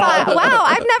 I thought, wow,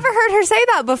 I've never heard her say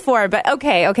that before, but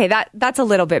okay, that's a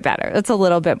little bit better. That's a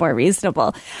little bit more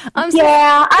reasonable. I've been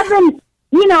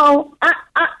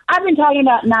talking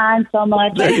about 9 so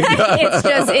much.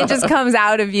 It just comes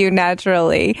out of you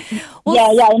naturally.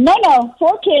 Well, No,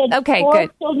 4 kids. Okay, 4 good.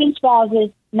 Children,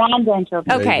 spouses, 9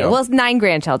 grandchildren. Okay, 9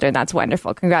 grandchildren. That's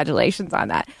wonderful. Congratulations on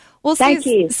that. Well, thank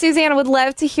you. Suzanne, I would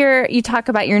love to hear you talk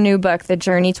about your new book, The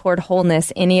Journey Toward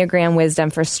Wholeness, Enneagram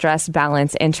Wisdom for Stress,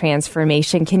 Balance, and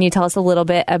Transformation. Can you tell us a little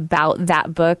bit about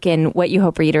that book and what you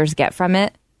hope readers get from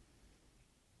it?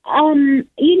 I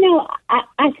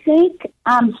think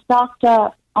I'm stocked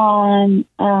up on,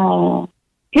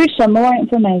 here's some more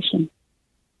information.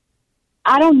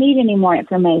 I don't need any more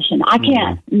information. I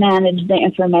can't manage the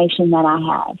information that I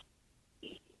have.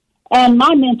 And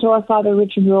my mentor, Father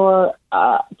Richard Rohr,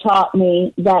 taught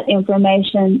me that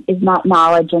information is not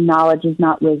knowledge and knowledge is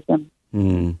not wisdom.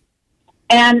 And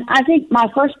I think my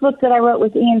first book that I wrote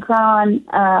with Ian Cron,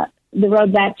 The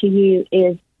Road Back to You,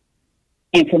 is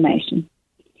information.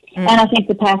 And I think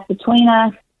The Path Between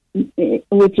Us,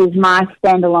 which is my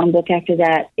standalone book after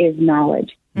that, is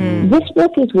knowledge. This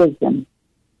book is wisdom.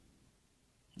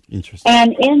 Interesting.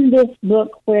 And in this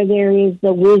book, where there is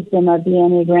the wisdom of the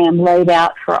Enneagram laid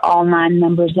out for all 9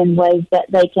 members in ways that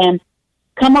they can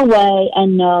come away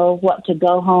and know what to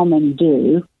go home and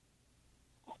do,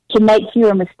 to make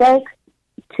fewer mistakes,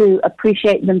 to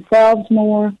appreciate themselves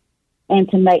more, and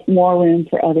to make more room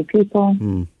for other people.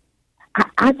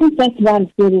 I think that's about as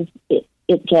good as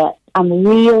it gets. I'm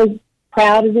really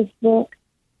proud of this book,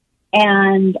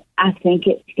 and I think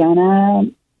it's going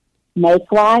to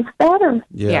make life better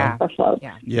for folks.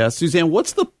 Yeah, Suzanne,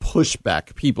 what's the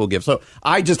pushback people give? So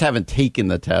I just haven't taken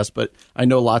the test, but I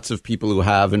know lots of people who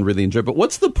have and really enjoy it. But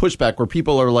what's the pushback where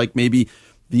people are like, maybe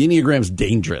the Enneagram's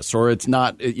dangerous, or it's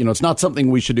not, it's not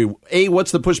something we should do?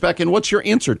 What's the pushback, and what's your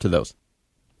answer to those?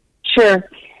 Sure.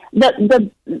 Here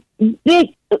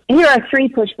are three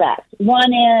pushbacks.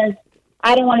 One is,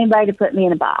 I don't want anybody to put me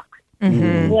in a box.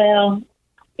 Well,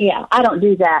 yeah, I don't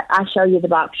do that. I show you the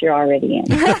box you're already in.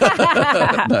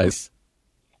 Nice.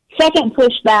 Second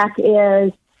pushback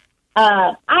is,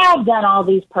 I've done all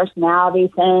these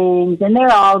personality things, and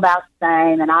they're all about the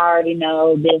same, and I already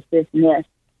know this, and this.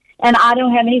 And I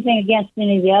don't have anything against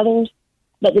any of the others,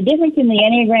 but the difference in the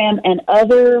Enneagram and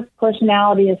other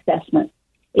personality assessments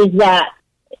is that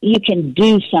you can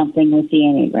do something with the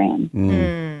Enneagram.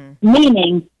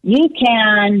 Meaning, you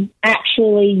can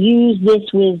actually use this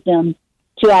wisdom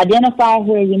to identify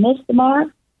where you missed the mark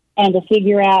and to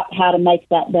figure out how to make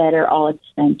that better all at the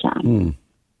same time.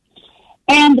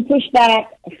 And the pushback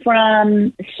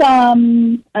from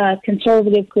some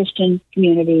conservative Christian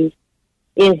communities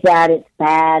is that it's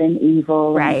bad and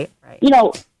evil. Right.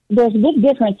 There's a big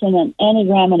difference in an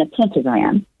Enneagram and a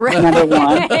pentagram, number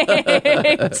one.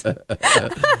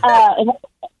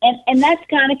 And that's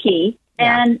kind of key.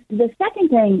 Yeah. And the second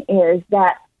thing is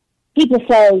that people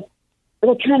say,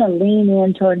 they kind of lean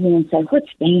in toward me and say, what's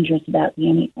dangerous about the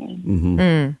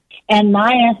Enneagram? And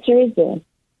my answer is this.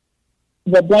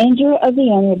 The danger of the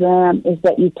Enneagram is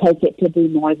that you take it to be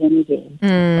more than it is.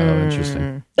 Oh,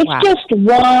 interesting. It's just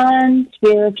one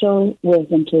spiritual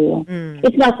wisdom tool.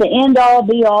 It's not the end-all,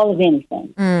 be-all of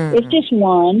anything. It's just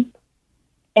one,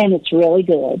 and it's really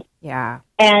good. Yeah.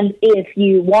 And if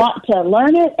you want to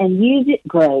learn it and use it,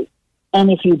 great.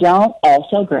 And if you don't,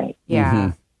 also great.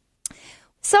 Yeah.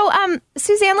 So,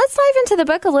 Suzanne, let's dive into the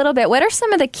book a little bit. What are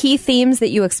some of the key themes that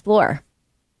you explore?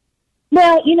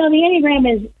 Well, the Enneagram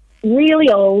is really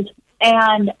old,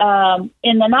 and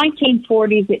in the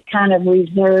 1940s it kind of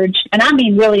resurged, and I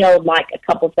mean really old, like a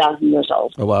couple thousand years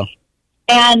old. Oh, wow.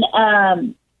 And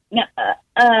a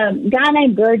guy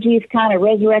named Gurdjieff kind of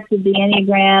resurrected the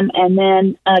Enneagram, and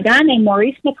then a guy named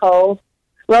Maurice Nicoll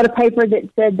wrote a paper that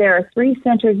said there are 3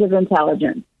 centers of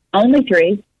intelligence, only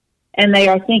 3, and they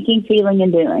are thinking, feeling,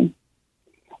 and doing.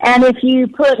 And if you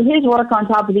put his work on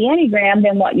top of the Enneagram,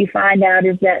 then what you find out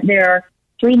is that there are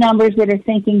 3 numbers that are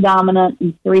thinking dominant,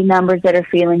 and 3 numbers that are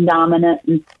feeling dominant,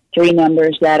 and 3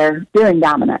 numbers that are doing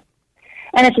dominant.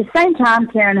 And at the same time,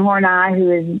 Karen Horney,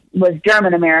 who was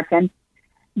German-American,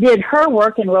 did her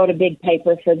work and wrote a big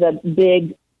paper for the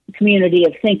big community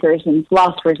of thinkers and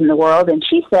philosophers in the world. And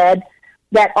she said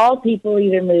that all people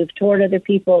either move toward other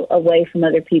people, away from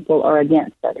other people, or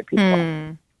against other people.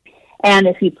 And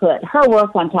if you put her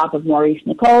work on top of Maurice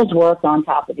Nicoll's work on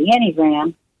top of the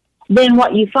Enneagram, then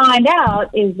what you find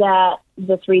out is that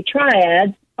the 3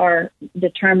 triads are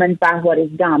determined by what is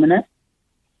dominant.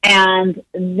 And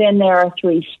then there are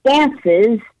 3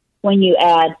 stances when you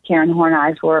add Karen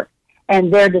Horney's work,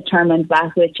 and they're determined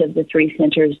by which of the 3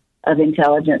 centers of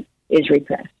intelligence is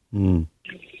repressed. And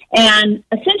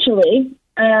essentially,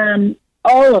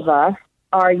 all of us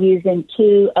are using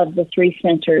 2 of the 3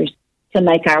 centers to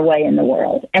make our way in the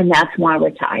world, and that's why we're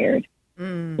tired.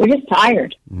 We're just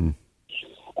tired.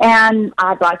 And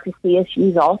I'd like to see us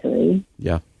use all 3.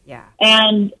 Yeah.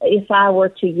 And if I were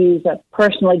to use a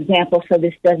personal example so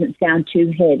this doesn't sound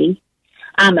too heady,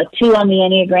 I'm a 2 on the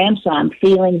Enneagram, so I'm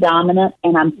feeling dominant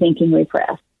and I'm thinking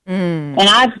repressed. And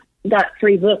I've got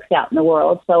 3 books out in the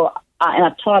world, and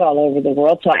I've taught all over the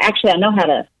world, so I know how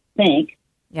to think.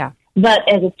 Yeah. But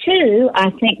as a 2, I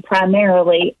think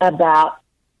primarily about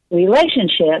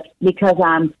relationships because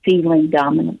I'm feeling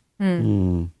dominant.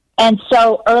 And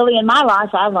so early in my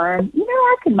life, I learned,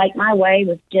 I can make my way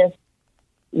with just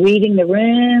reading the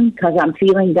room because I'm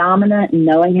feeling dominant and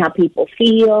knowing how people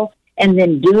feel and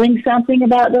then doing something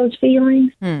about those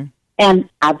feelings. And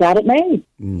I've got it made.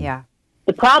 Yeah.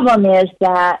 The problem is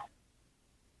that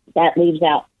leaves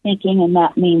out thinking, and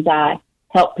that means I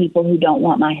help people who don't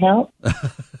want my help.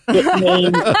 It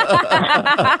means...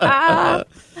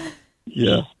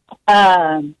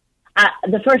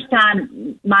 the first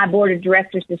time my board of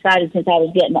directors decided, since I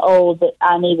was getting old, that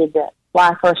I needed to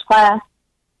fly first class.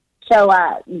 So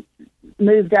I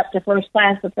moved up to first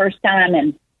class the first time,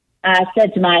 and I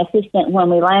said to my assistant when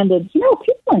we landed, people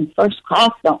in first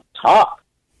class don't talk.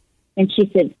 And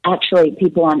she said, actually,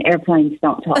 people on airplanes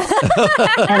don't talk.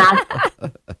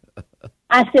 And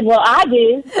I said, well, I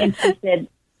do. And she said,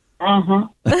 uh-huh.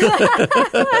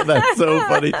 That's so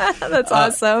funny. That's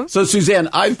awesome. So, Suzanne,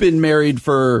 I've been married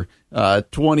for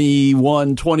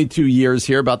 21, 22 years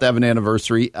here, about to have an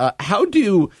anniversary. How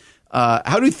do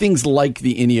things like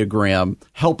the Enneagram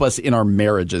help us in our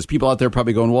marriages? People out there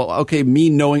probably going, well, okay, me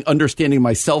understanding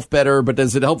myself better, but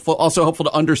is it also helpful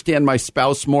to understand my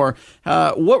spouse more?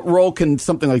 What role can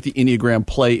something like the Enneagram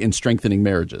play in strengthening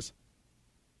marriages?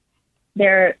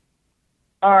 There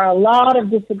are a lot of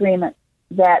disagreements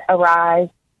that arise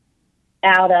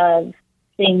out of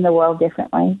seeing the world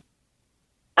differently.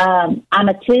 I'm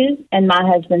a 2 and my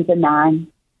husband's a 9.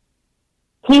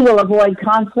 He will avoid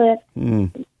conflict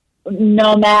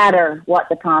no matter what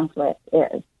the conflict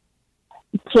is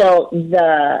till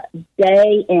the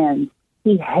day ends.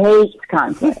 He hates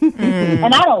conflict.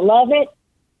 And I don't love it.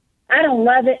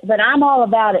 But I'm all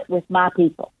about it with my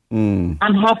people. I'm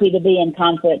happy to be in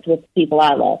conflict with the people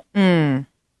I love.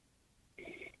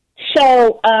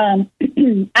 So I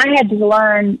had to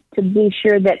learn to be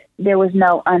sure that there was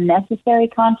no unnecessary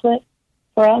conflict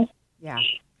for us. Yeah.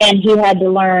 And he had to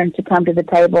learn to come to the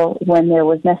table when there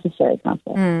was necessary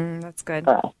conflict. That's good.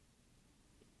 For us.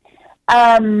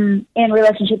 In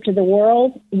relationship to the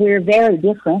world, we're very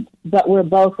different, but we're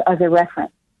both as a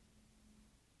reference.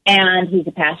 And he's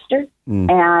a pastor,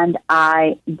 and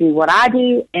I do what I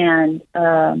do, and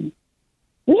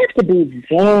we have to be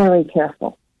very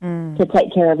careful to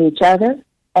take care of each other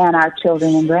and our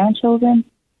children and grandchildren,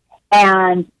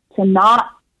 and to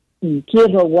not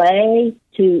give away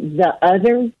to the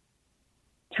other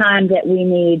time that we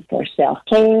need for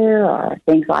self-care or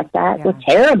things like that. Yeah. We're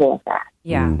terrible at that.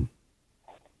 Yeah.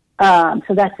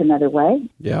 So that's another way.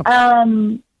 Yeah.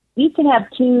 You can have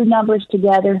 2 numbers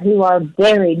together who are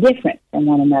very different than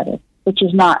one another, which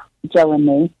is not Joe and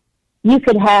me. You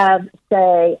could have,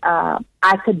 say,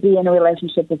 I could be in a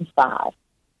relationship with a 5.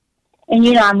 And,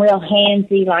 I'm real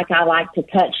handsy, like I like to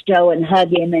touch Joe and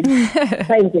hug him and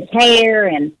play with his hair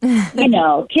and,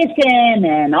 kiss him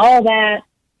and all that.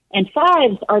 And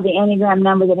 5s are the Enneagram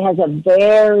number that has a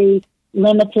very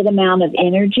limited amount of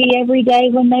energy every day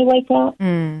when they wake up.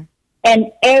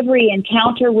 And every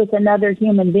encounter with another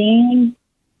human being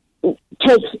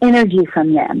takes energy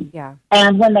from them. Yeah.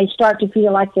 And when they start to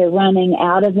feel like they're running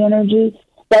out of energy,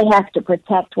 they have to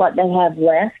protect what they have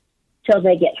left till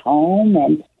they get home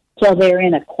and till they're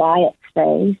in a quiet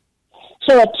space.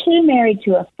 So a 2 married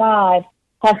to a 5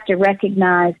 has to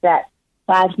recognize that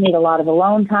 5s need a lot of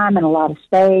alone time and a lot of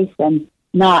space and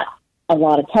not a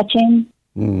lot of touching.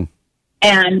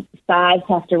 And 5s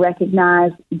have to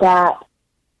recognize that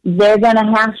they're going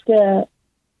to have to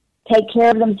take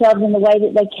care of themselves in the way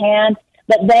that they can,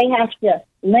 but they have to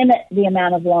limit the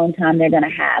amount of alone time they're going to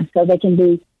have so they can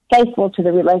be faithful to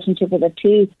the relationship with a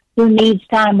 2 who needs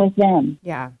time with them.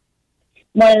 Yeah.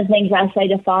 One of the things I say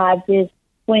to 5s is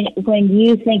when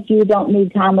you think you don't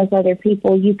need time with other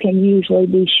people, you can usually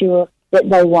be sure that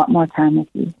they want more time with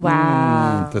you.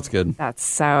 Wow. That's good. That's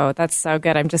so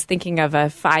good. I'm just thinking of a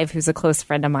 5 who's a close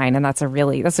friend of mine, and that's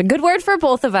a good word for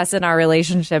both of us in our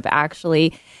relationship,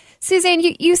 actually. Suzanne,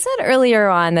 you said earlier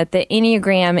on that the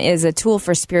Enneagram is a tool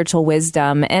for spiritual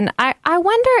wisdom, and I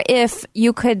wonder if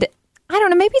you could, I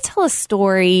don't know, maybe tell a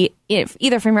story, if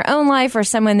either from your own life or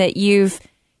someone that you've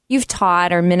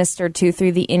taught or ministered to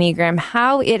through the Enneagram,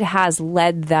 how it has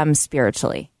led them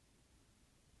spiritually.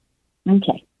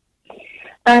 Okay.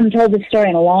 I haven't told this story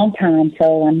in a long time,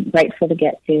 so I'm grateful to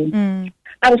get to.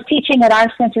 I was teaching at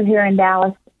our center here in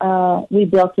Dallas. We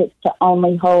built it to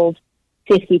only hold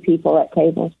 50 people at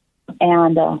tables,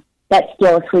 and that's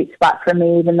still a sweet spot for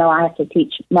me, even though I have to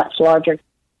teach much larger.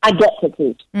 I get to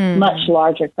teach much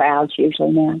larger crowds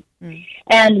usually now.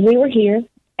 And we were here,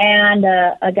 and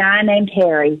a guy named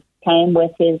Harry came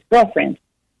with his girlfriend.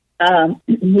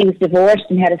 He was divorced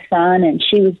and had a son, and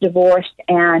she was divorced,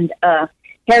 and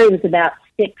Harry was about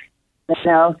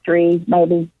 3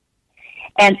 maybe,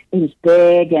 and he was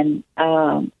big, and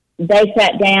they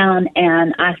sat down,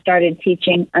 and I started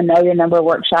teaching a Know Your Number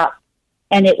workshop,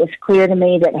 and it was clear to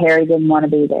me that Harry didn't want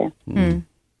to be there.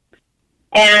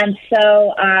 And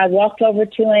so I walked over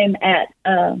to him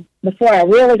before I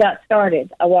really got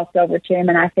started, I walked over to him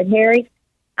and I said, Harry,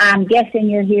 I'm guessing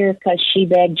you're here because she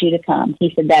begged you to come.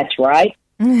 He said, that's right.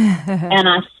 And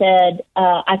I said,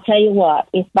 I tell you what,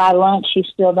 if by lunch you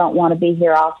still don't want to be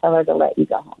here, I'll tell her to let you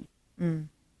go home.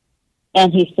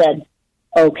 And he said,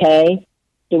 okay,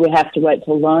 do we have to wait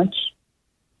till lunch?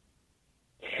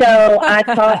 So I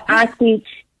taught, I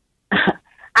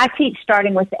teach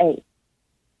starting with 8.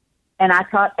 And I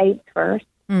taught 8 first.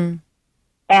 And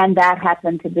and that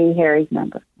happened to be Harry's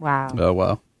number. Wow. Oh,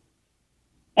 wow.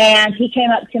 And he came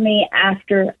up to me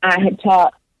after I had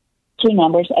taught 2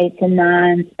 numbers, 8s and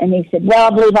 9s, and he said,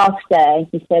 well, I believe I'll stay.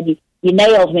 He said, you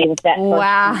nailed me with that first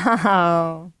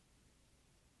Wow. one.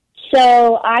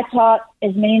 So I taught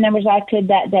as many numbers as I could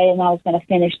that day, and I was going to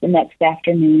finish the next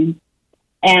afternoon.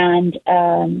 And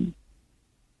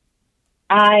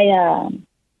I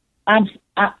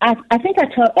think I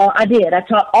taught all. I did. I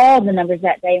taught all the numbers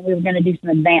that day, and we were going to do some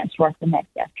advanced work the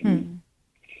next afternoon.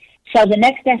 So the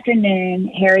next afternoon,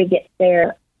 Harry gets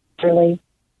there early,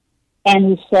 and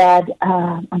he said,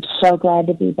 "I'm so glad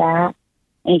to be back."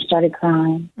 And he started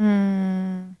crying.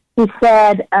 He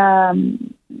said,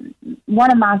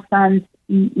 "One of my sons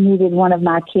needed one of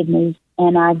my kidneys,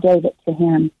 and I gave it to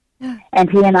him. And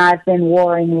he and I have been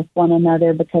warring with one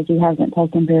another because he hasn't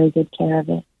taken very good care of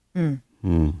it."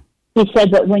 He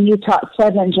said, "But when you taught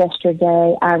 7s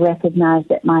yesterday, I recognized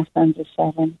that my son's a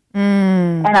 7.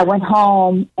 And I went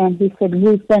home, and he said,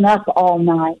 we've been up all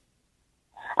night.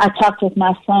 I talked with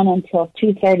my son until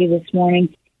 2:30 this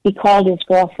morning. He called his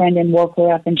girlfriend and woke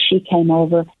her up, and she came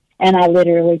over, and I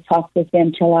literally talked with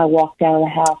them till I walked out of the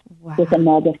house with a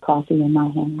mug of coffee in my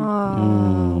hand."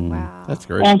 Wow. That's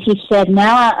great. And he said,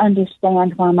 "Now I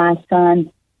understand why my son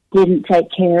didn't take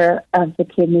care of the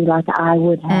kidney like I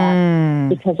would have,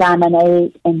 because I'm an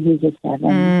 8 and he's a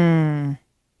 7.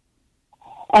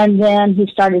 And then he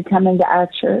started coming to our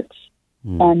church.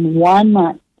 And 1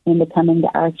 month into coming to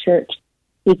our church,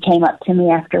 he came up to me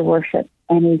after worship,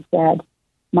 and he said,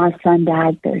 "My son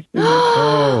died Thursday night."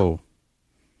 Oh.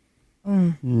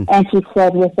 And he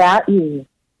said, "Without you,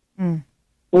 we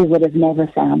would have never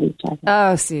found each other."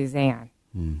 Oh, Suzanne.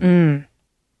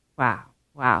 Wow.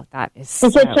 Wow, that is He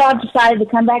said, "So I've decided to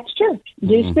come back to church,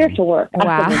 do spiritual work." I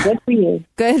Wow. said, "Well, good for you."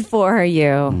 Good for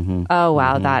you. Oh,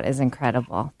 wow, that is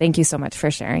incredible. Thank you so much for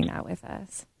sharing that with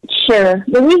us. Sure.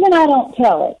 The reason I don't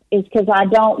tell it is because I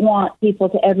don't want people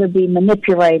to ever be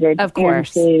manipulated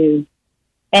into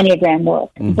Enneagram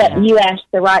work. But you asked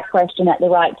the right question at the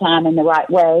right time in the right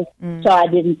way, so I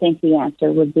didn't think the answer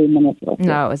would be manipulative.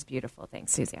 No, it was beautiful.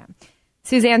 Thanks, Suzanne.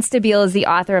 Suzanne Stabile is the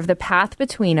author of The Path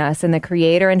Between Us and the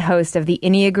creator and host of the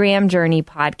Enneagram Journey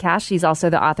podcast. She's also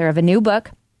the author of a new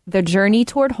book, The Journey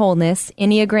Toward Wholeness,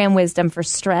 Enneagram Wisdom for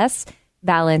Stress,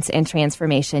 Balance, and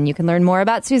Transformation. You can learn more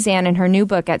about Suzanne and her new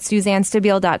book at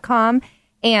SuzanneStabile.com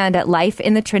and at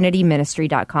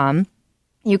lifeinthetrinityministry.com.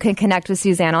 You can connect with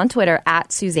Suzanne on Twitter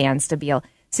at Suzanne Stabile.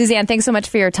 Suzanne, thanks so much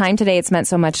for your time today. It's meant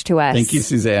so much to us. Thank you,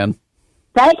 Suzanne.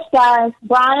 Thanks, guys.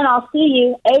 Brian, I'll see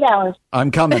you 8 hours.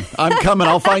 I'm coming.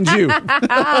 I'll find you.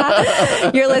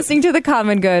 You're listening to The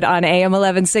Common Good on AM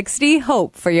 1160.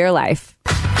 Hope for your life.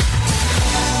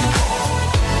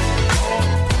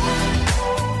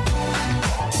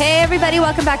 Hey, everybody.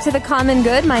 Welcome back to The Common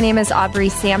Good. My name is Aubrey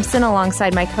Sampson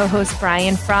alongside my co-host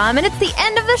Brian Fromm. And it's the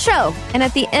end of the show. And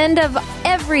at the end of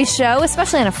every show,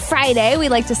 especially on a Friday, we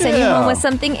like to send you home with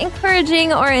something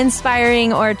encouraging or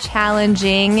inspiring or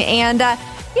challenging. And,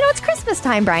 it's Christmas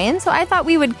time, Brian. So I thought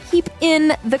we would keep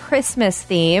in the Christmas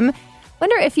theme.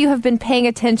 Wonder if you have been paying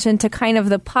attention to kind of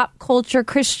the pop culture,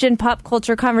 Christian pop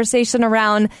culture conversation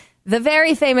around the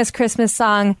very famous Christmas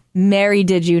song, Mary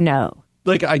Did You Know?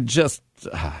 Like,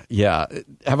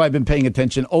 have I been paying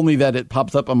attention? Only that it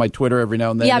pops up on my Twitter every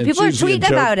now and then. Yeah, people are tweeting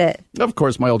about it. Of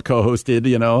course, my old co-host did,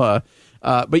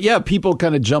 But yeah, people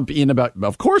kind of jump in about,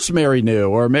 of course Mary knew,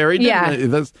 or Mary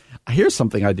didn't. Yeah. Here's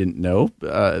something I didn't know.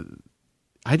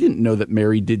 I didn't know that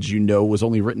Mary Did You Know was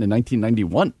only written in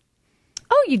 1991.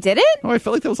 Oh, you didn't? Oh, I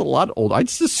felt like that was a lot old. I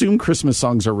just assume Christmas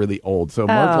songs are really old. So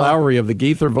Mark Lowry of the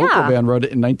Gaither Vocal Band wrote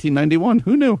it in 1991.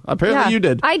 Who knew? Apparently you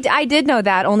did. I did know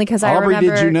that only because I remember. Aubrey,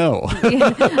 did you know?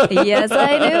 Yes,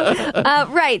 I do.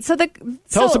 Right.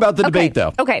 Tell us about the debate,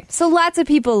 though. Okay. So lots of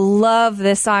people love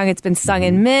this song. It's been sung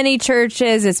in many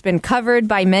churches. It's been covered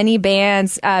by many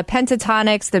bands.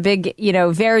 Pentatonics, the big,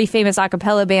 very famous a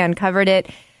cappella band, covered it.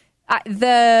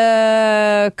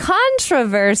 The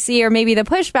controversy or maybe the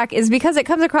pushback is because it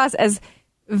comes across as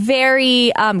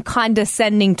very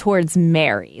condescending towards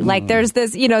Mary. Like there's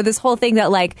this, this whole thing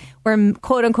that like we're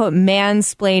quote unquote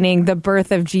mansplaining the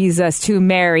birth of Jesus to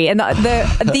Mary. And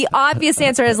the obvious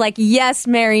answer is like, yes,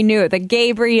 Mary knew it.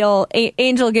 The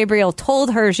angel Gabriel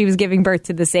told her she was giving birth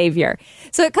to the Savior.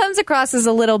 So it comes across as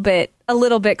a little bit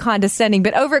condescending.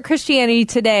 But over at Christianity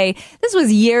Today, this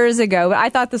was years ago, but I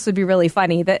thought this would be really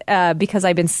funny that because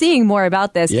I've been seeing more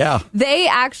about this. Yeah. They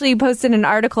actually posted an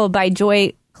article by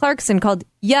Joy Clarkson called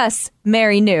Yes,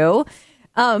 Mary Knew.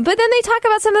 But then they talk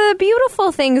about some of the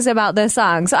beautiful things about the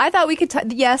song. So I thought we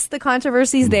could, yes, the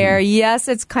controversy's there. Yes,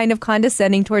 it's kind of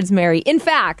condescending towards Mary. In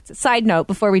fact, side note,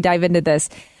 before we dive into this,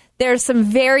 there's some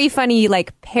very funny,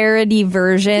 like, parody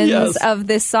versions of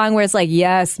this song where it's like,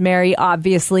 yes, Mary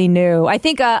obviously knew. I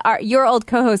think your old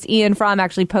co-host Ian Fromm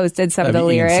actually posted some of the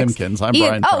lyrics. Ian Simpkins. I'm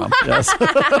Brian Fromm. Yes.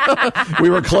 We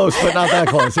were close, but not that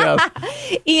close.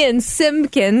 Yes. Ian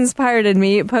Simpkins, pardon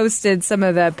me, posted some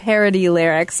of the parody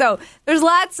lyrics. So there's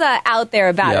lots out there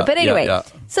about it. But anyway,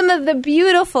 some of the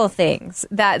beautiful things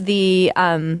that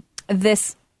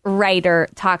this writer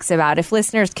talks about, if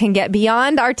listeners can get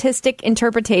beyond artistic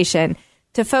interpretation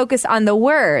to focus on the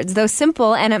words, though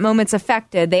simple and at moments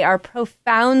affected, they are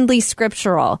profoundly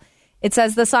scriptural. It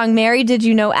says the song Mary, Did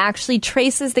You Know actually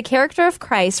traces the character of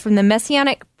Christ from the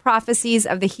messianic prophecies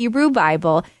of the Hebrew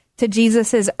Bible to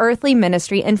Jesus' earthly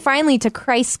ministry and finally to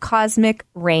Christ's cosmic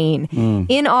reign.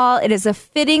 In all, it is a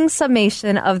fitting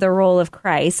summation of the role of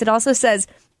Christ. It also says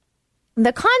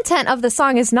the content of the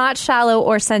song is not shallow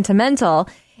or sentimental.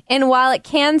 And while it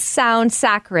can sound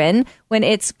saccharine when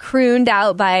it's crooned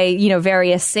out by,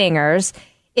 various singers,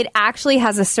 it actually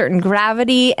has a certain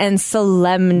gravity and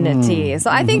solemnity. So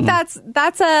I think that's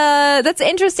an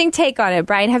interesting take on it,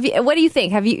 Brian. What do you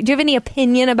think? Do you have any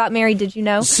opinion about Mary? Did you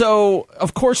know? So,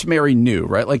 of course, Mary knew,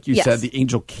 right? Like you said, the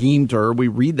angel came to her. We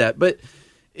read that, but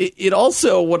it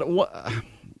also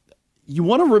you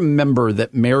want to remember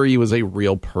that Mary was a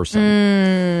real person.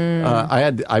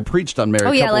 I preached on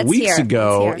Mary a couple weeks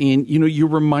ago, and you're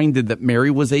reminded that Mary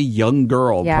was a young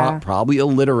girl, probably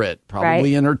illiterate,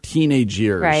 probably in her teenage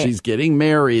years. Right. She's getting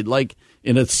married, like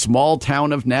in a small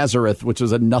town of Nazareth, which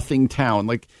is a nothing town.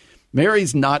 Like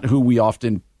Mary's not who we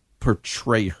often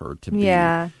portray her to be.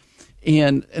 Yeah.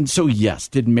 And so, yes,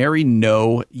 did Mary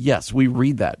know? Yes, we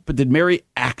read that. But did Mary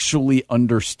actually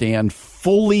understand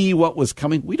fully what was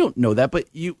coming? We don't know that, but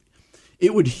it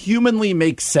would humanly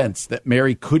make sense that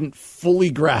Mary couldn't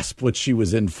fully grasp what she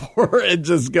was in for and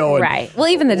just going. Right. Well,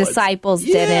 even the disciples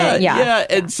didn't. Yeah.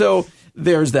 And so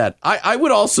there's that. I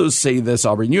would also say this,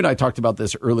 Aubrey, and you and I talked about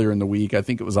this earlier in the week. I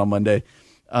think it was on Monday.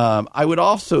 I would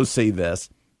also say this.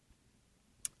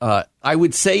 I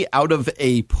would say out of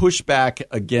a pushback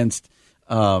against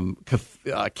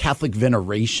Catholic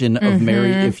veneration of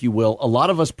Mary, if you will, a lot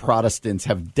of us Protestants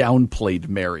have downplayed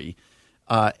Mary.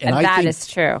 And I think is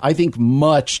true. I think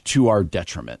much to our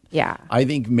detriment. Yeah. I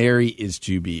think Mary is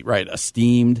to be,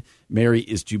 esteemed. Mary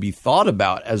is to be thought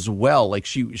about as well. Like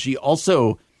she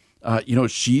also...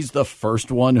 she's the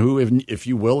first one who, if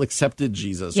you will, accepted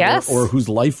Jesus, or whose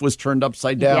life was turned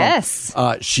upside down. Yes.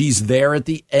 She's there at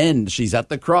the end. She's at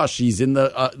the cross. She's in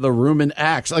the room in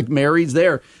Acts. Like Mary's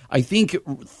there. I think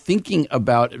thinking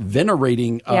about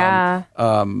venerating,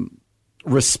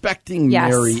 respecting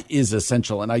Mary is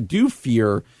essential. And I do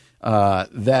fear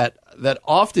that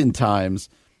oftentimes,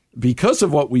 because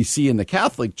of what we see in the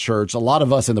Catholic Church, a lot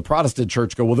of us in the Protestant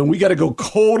Church go, well, then we got to go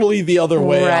totally the other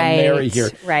way on Mary here.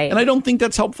 Right. And I don't think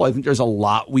that's helpful. I think there's a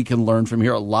lot we can learn from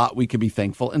here, a lot we can be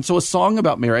thankful. And so a song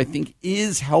about Mary, I think,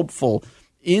 is helpful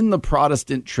in the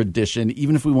Protestant tradition,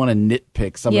 even if we want to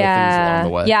nitpick some of the things along the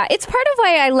way. Yeah, it's part of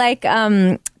why I like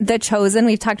The Chosen.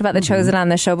 We've talked about The Chosen on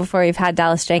the show before. We've had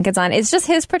Dallas Jenkins on. It's just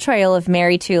his portrayal of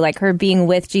Mary, too, like her being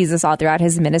with Jesus all throughout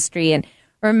his ministry and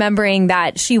remembering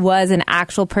that she was an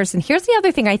actual person. Here's the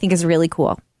other thing I think is really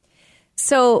cool.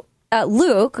 So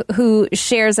Luke, who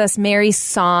shares us Mary's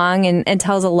song and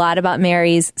tells a lot about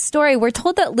Mary's story, we're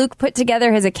told that Luke put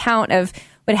together his account of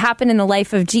what happened in the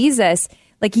life of Jesus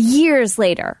like years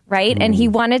later, right? And he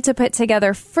wanted to put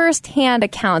together firsthand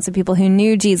accounts of people who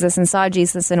knew Jesus and saw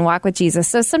Jesus and walked with Jesus.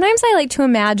 So sometimes I like to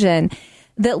imagine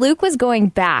that Luke was going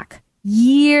back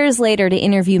years later to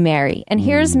interview Mary. And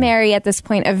here's Mary at this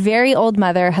point, a very old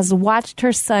mother, has watched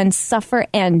her son suffer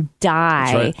and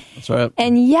die. That's right.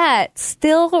 And yet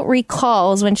still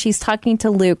recalls when she's talking to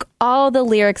Luke all the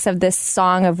lyrics of this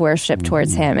song of worship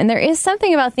towards him. And there is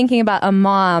something about thinking about a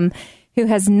mom who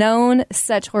has known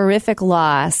such horrific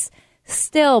loss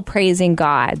still praising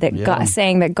God, God,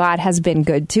 saying that God has been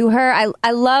good to her.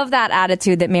 I love that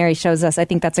attitude that Mary shows us. I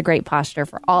think that's a great posture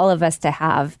for all of us to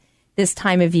have this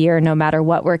time of year, no matter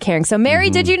what we're carrying. So Mary,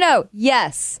 did you know?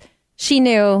 Yes, she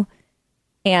knew.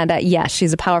 And yes,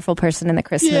 she's a powerful person in the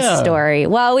Christmas story.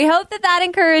 Well, we hope that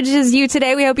encourages you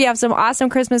today. We hope you have some awesome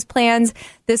Christmas plans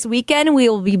this weekend. We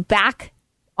will be back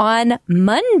on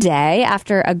Monday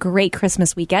after a great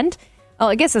Christmas weekend. Oh,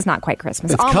 I guess it's not quite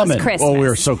Christmas. It's almost coming. Christmas. Oh,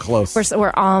 we're so close.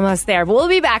 We're almost there. But we'll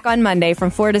be back on Monday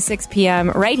from 4 to 6 p.m.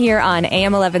 right here on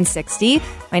AM 1160.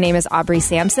 My name is Aubrey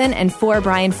Sampson. And for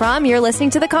Brian Fromm, you're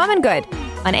listening to The Common Good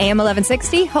on AM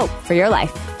 1160. Hope for your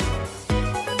life.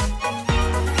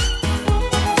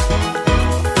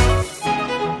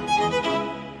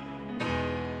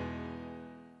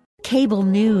 Cable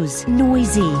news,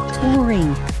 noisy,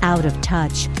 boring, out of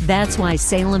touch. That's why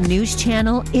Salem News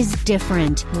Channel is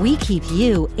different. We keep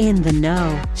you in the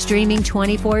know. Streaming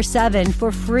 24/7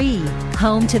 for free.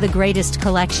 Home to the greatest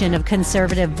collection of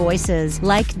conservative voices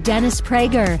like Dennis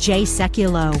Prager, Jay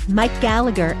Sekulow, Mike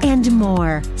Gallagher, and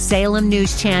more. Salem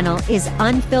News Channel is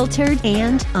unfiltered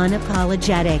and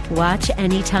unapologetic. Watch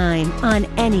anytime, on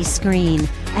any screen,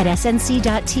 at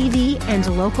snc.tv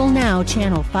and Local Now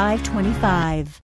Channel 525.